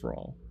of the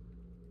sprawl.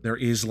 There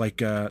is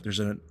there's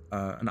an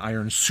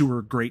iron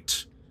sewer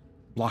grate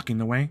blocking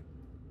the way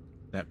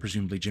that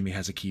presumably Jimmy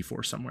has a key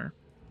for somewhere.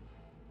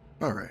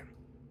 All right.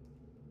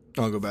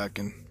 I'll go back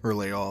and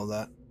relay all of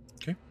that.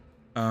 Okay.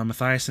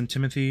 Mathias and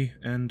Timothy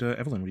and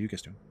Evelyn, what are you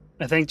guys doing?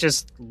 I think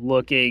just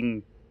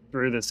looking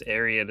through this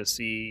area to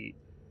see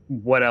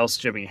what else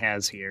Jimmy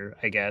has here,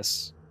 I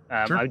guess.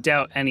 Sure. I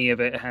doubt any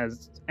of it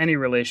has any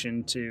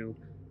relation to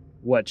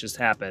what just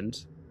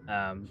happened.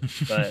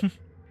 But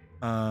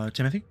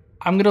Timothy?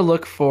 I'm going to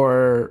look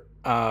for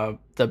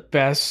the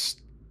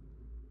best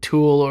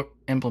tool or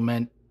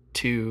implement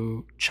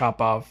to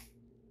chop off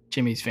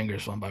Jimmy's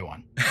fingers one by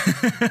one.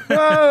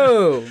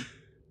 Whoa!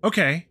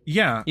 Okay,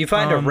 yeah. You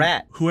find a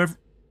rat.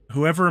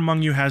 Whoever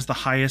among you has the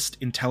highest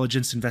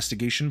intelligence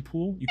investigation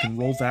pool, you can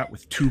roll that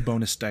with 2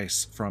 bonus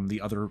dice from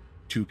the other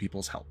 2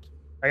 people's help.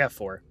 I got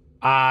 4.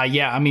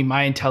 Yeah, I mean,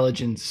 my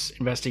intelligence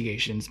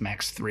investigation's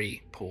max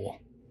 3 pool.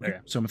 Okay.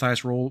 So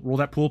Mathias, roll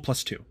that pool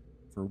plus 2.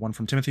 For 1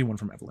 from Timothy, 1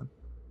 from Evelyn.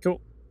 Cool.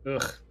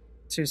 Ugh.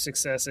 2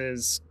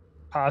 successes,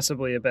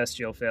 possibly a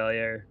bestial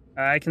failure.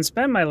 I can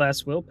spend my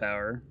last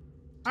willpower.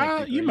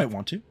 You might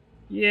want to.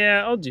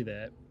 Yeah, I'll do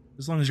that.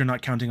 As long as you're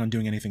not counting on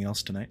doing anything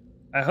else tonight.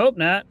 I hope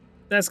not.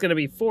 That's going to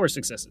be 4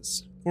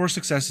 successes. 4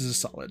 successes is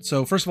solid.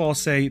 So first of all, I'll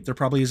say there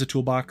probably is a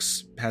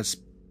toolbox, has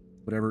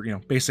whatever,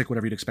 basic,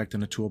 whatever you'd expect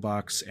in a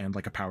toolbox, and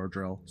like a power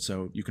drill.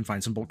 So you can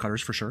find some bolt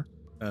cutters for sure.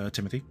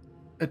 Timothy.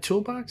 A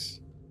toolbox?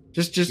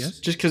 Just Yes.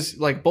 because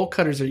like bolt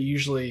cutters are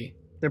usually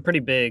They're pretty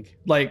big.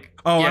 like.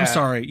 Oh, I'm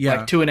sorry. Yeah,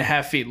 like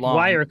 2.5 feet long.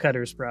 Wire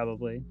cutters,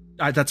 probably.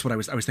 that's what I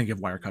was thinking of.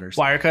 Wire cutters.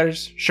 Wire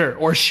cutters, sure,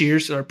 or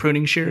shears or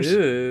pruning shears.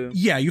 Ooh.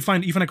 Yeah, you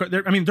find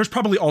there's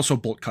probably also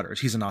bolt cutters.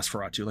 He's a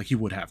Nosferatu, like he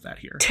would have that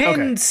here. 10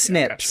 Okay.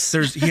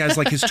 snips. He has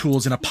like his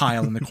tools in a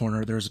pile in the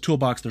corner. There's a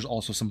toolbox. There's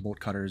also some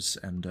bolt cutters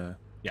and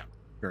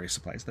various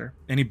supplies there.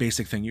 Any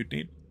basic thing you'd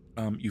need.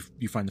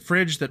 You find the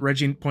fridge that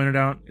Reggie pointed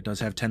out. It does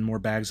have 10 more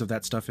bags of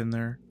that stuff in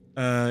there.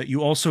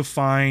 You also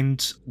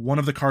find one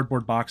of the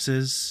cardboard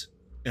boxes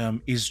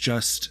is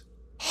just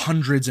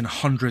hundreds and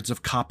hundreds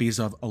of copies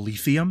of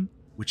Aletheum,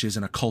 which is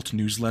an occult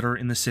newsletter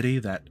in the city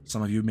that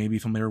some of you may be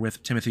familiar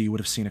with. Timothy, you would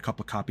have seen a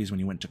couple of copies when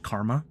you went to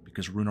Karma,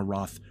 because Runa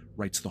Roth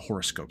writes the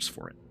horoscopes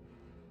for it.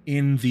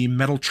 In the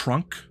metal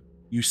trunk,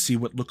 you see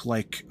what look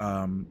like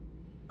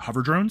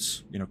hover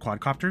drones,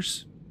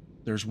 quadcopters.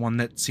 There's one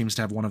that seems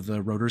to have one of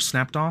the rotors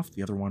snapped off.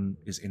 The other one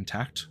is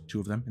intact, 2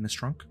 of them in this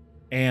trunk.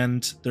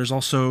 And there's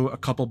also a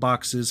couple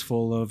boxes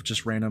full of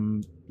just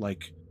random,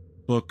 like,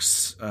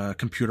 books,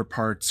 computer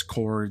parts,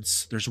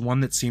 cords. There's one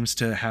that seems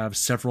to have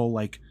several,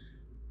 like,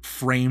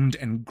 framed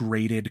and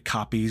graded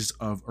copies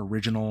of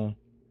original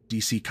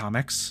DC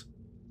comics.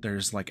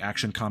 There's, like,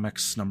 Action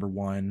Comics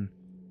 #1,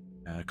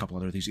 a couple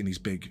other these in these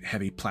big,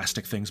 heavy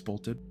plastic things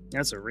bolted.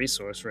 That's a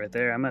resource right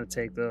there. I'm going to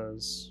take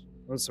those.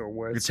 Those are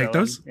worth You selling. take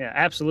those? Yeah,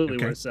 absolutely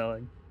Okay. worth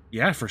selling.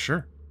 Yeah, for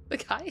sure. The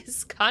guy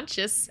is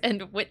conscious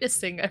and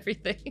witnessing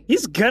everything.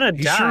 He's gonna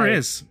He die. sure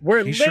is.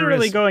 We're He sure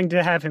literally is. going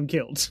to have him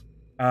killed.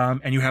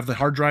 And you have the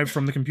hard drive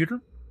from the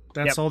computer.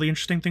 That's Yep. all the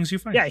interesting things you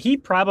find. Yeah, he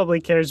probably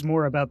cares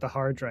more about the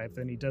hard drive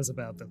than he does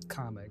about the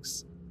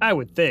comics. I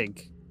would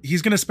think.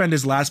 He's going to spend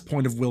his last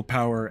point of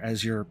willpower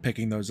as you're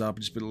picking those up,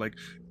 just be like,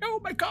 "No,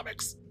 my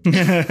comics,"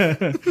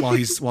 while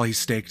he's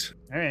staked.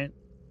 All right.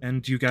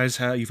 And you guys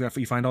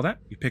you find all that.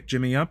 You pick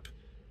Jimmy up,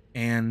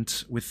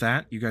 and with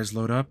that, you guys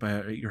load up.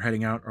 You're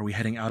heading out. Are we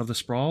heading out of the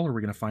sprawl, or are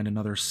we going to find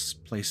another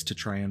place to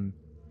try and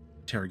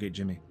interrogate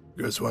Jimmy?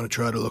 You guys want to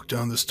try to look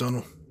down this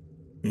tunnel?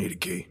 You need a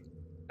key.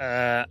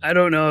 I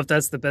don't know if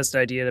that's the best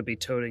idea to be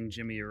toting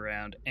Jimmy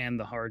around and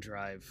the hard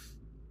drive.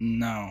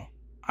 No,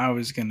 I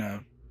was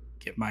gonna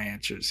get my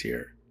answers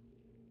here.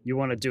 You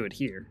want to do it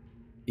here?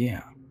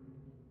 Yeah.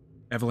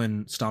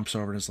 Evelyn stomps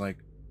over and is like,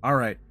 "All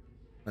right,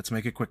 let's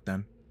make it quick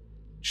then."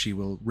 She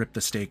will rip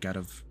the stake out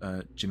of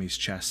Jimmy's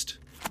chest.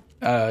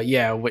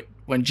 Yeah.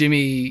 When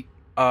Jimmy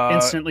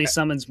Instantly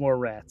summons more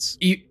rats.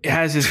 he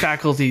has his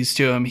faculties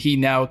to him, he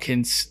now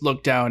can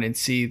look down and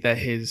see that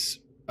his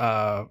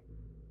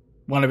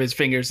one of his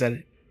fingers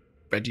that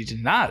Reggie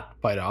did not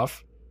bite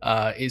off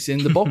is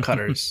in the bolt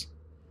cutters.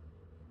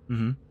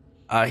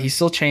 Mm-hmm. He's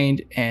still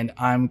chained, and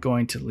I'm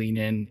going to lean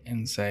in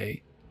and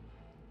say,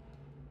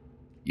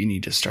 "You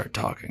need to start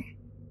talking."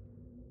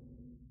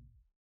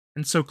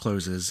 And so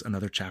closes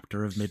another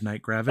chapter of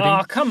Midnight Gravity.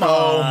 Oh, come on.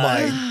 Oh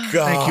my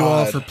god. Thank you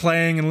all for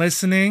playing and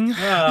listening. You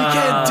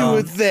can't do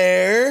it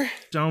there.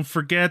 Don't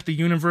forget the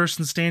universe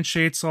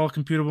instantiates all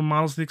computable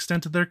models to the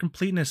extent of their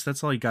completeness.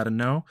 That's all you got to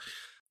know.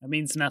 That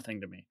means nothing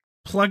to me.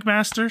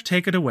 Plugmaster,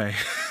 take it away.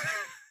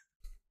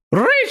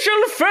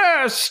 Rachel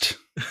first!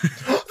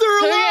 They're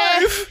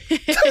alive.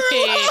 They're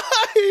alive.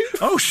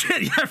 Oh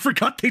shit, yeah, I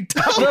forgot they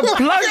died. The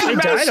They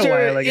died a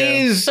while Plugmaster ago.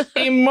 is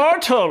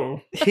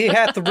immortal. He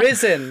hath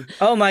risen.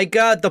 Oh my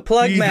god, the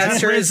Plug He has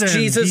Master is risen.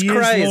 Jesus He is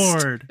Christ.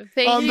 Lord.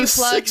 Thank On you, the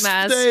sixth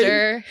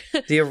Plugmaster.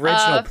 The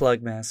original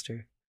Plug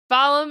Master.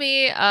 Follow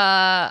me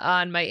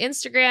on my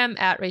Instagram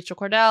at Rachel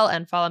Kordell,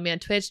 and follow me on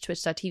Twitch,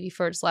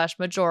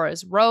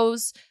 twitch.tv/Majora's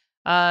Rose,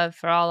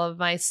 for all of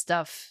my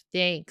stuff.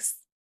 Thanks.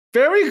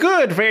 Very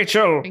good,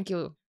 Rachel. Thank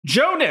you.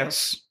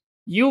 Jonas,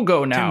 you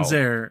go now.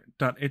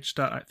 Tintenseher.itch.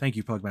 Thank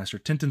you, Plugmaster.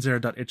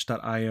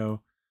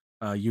 Tintenseher.itch.io,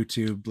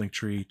 YouTube,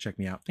 Linktree. Check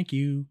me out. Thank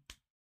you.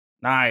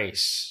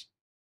 Nice.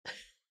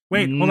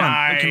 Wait, hold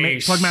on. Okay,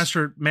 Nice.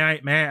 Plugmaster,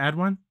 may I add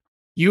one?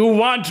 You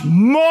want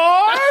more?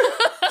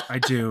 I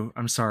do.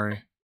 I'm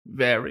sorry.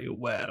 Very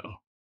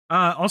well.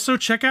 Also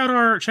check out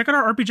our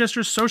RP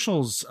Jesters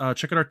socials.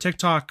 Check out our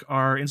TikTok,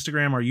 our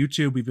Instagram, our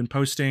YouTube. We've been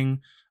posting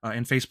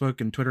and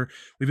Facebook and Twitter.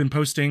 We've been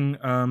posting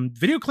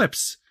video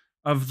clips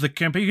of the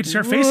campaign. You get to see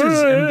our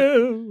faces.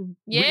 And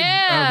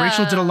Yeah.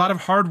 Rachel did a lot of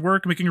hard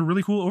work making a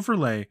really cool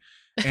overlay,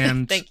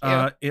 and Thank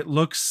you. it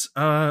looks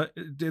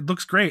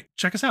great.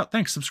 Check us out.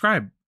 Thanks.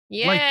 Subscribe.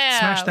 Yeah. Like,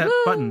 smash that Woo.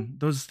 button.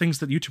 Those things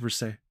that YouTubers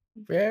say.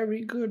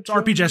 Very good. It's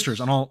RP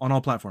Jesters on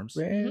all platforms.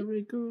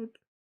 Very good.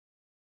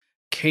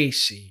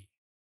 Casey,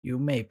 you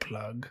may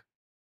plug.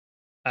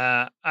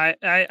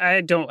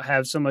 I don't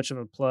have so much of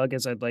a plug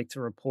as I'd like to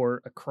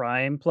report a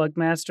crime,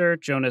 Plugmaster.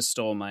 Jonas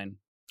stole mine.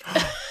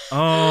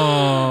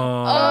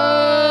 Oh.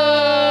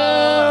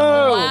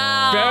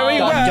 Wow. Very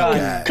Dun, well.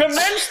 dun.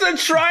 Commence the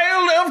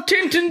trial of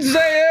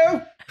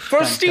Tintenseher for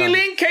Dun,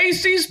 stealing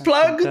Casey's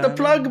plug. Dun, The dun,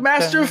 plug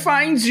master dun.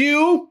 finds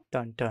you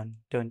Dun dun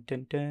dun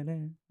dun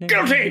dun. dun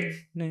guilty.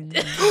 No, not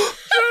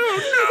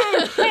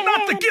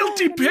the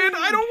guilty pin.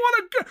 I don't want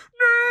to go.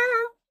 No.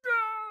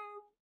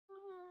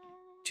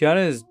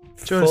 Gianna is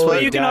Jonas,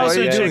 Well, you can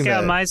also you check doing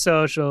out that? my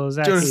socials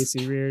at Jonas,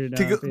 Casey Reardon on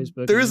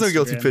Facebook. There and is no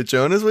guilty Instagram. pit,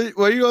 Jonas. Why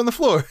are you on the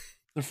floor?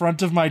 The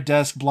front of my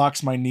desk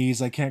blocks my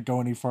knees. I can't go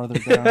any farther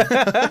down.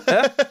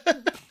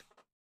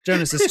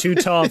 Jonas is too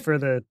tall for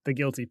the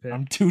guilty pit.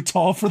 I'm too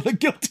tall for the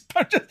guilty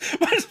pit.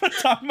 My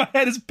top of my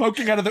head is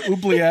poking out of the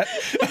oubliette.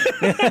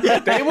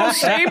 They will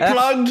stay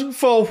plugged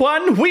for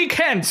 1 week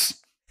hence.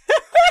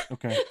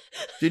 Okay.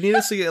 Do you need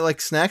us to get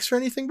like snacks or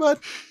anything, bud?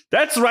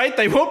 That's right.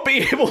 They won't be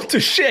able to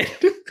shit.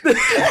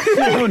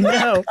 Oh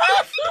no!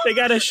 They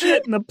got a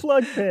shit in the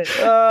plug pit.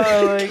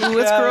 Oh my God. Ooh,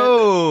 that's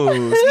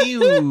gross. Ew,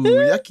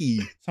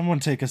 yucky. Someone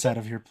take us out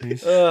of here,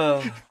 please.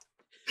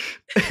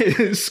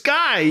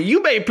 Sky,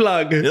 you may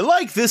plug. You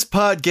like this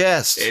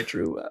podcast?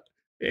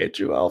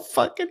 Andrew, I'll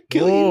fucking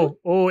kill you.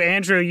 Oh,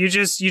 Andrew, you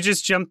just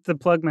jumped the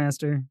plug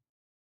master.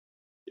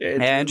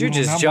 Andrew No,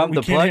 just not jumped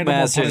more- the we can't plug handle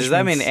more master. Does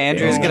that mean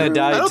punishments. Andrew's gonna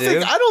die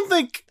too? I don't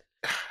think.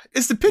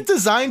 Is the pit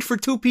designed for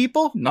 2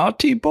 people?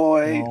 Naughty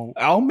boy. No,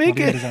 I'll make not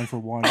even it. designed for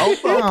one. I'll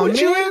Oh, put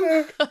you in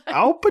man. there.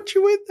 I'll put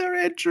you in there,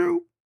 Andrew.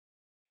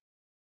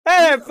 Hey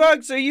there,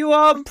 folks, are you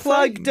all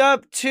plugged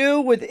up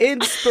too with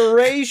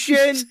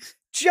inspiration?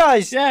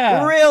 Just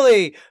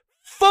really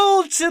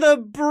full to the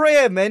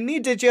brim and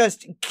need to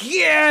just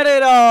get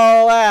it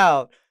all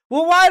out.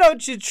 Well, why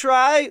don't you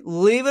try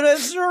leaving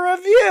us a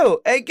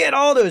review and get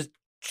all those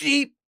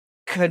deep,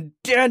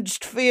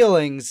 condensed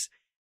feelings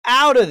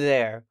out of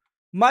there,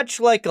 much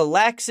like a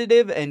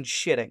laxative and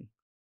shitting.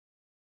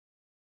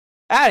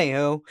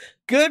 Anywho,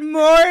 good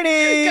morning!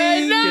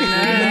 Good night.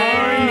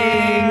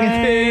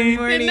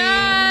 Good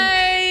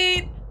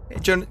night. Hey,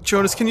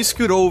 Jonas, can you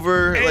scoot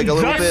over like a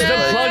little Thus bit? the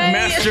Like, plug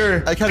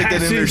master I kind of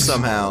get in there passes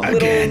somehow.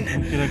 again.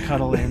 I'm gonna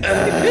cuddle in.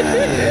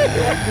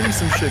 Give me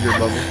some sugar,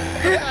 bubble.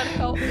 God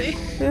help me.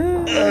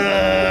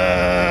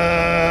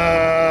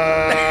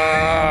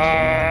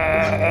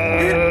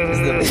 Is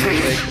the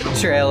music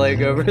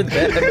trailing over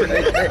that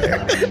right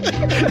there?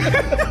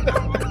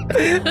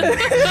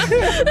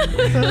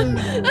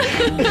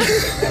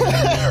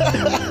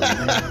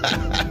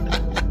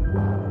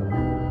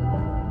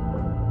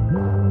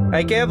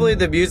 I can't believe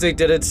the music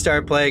didn't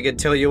start playing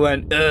until you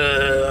went,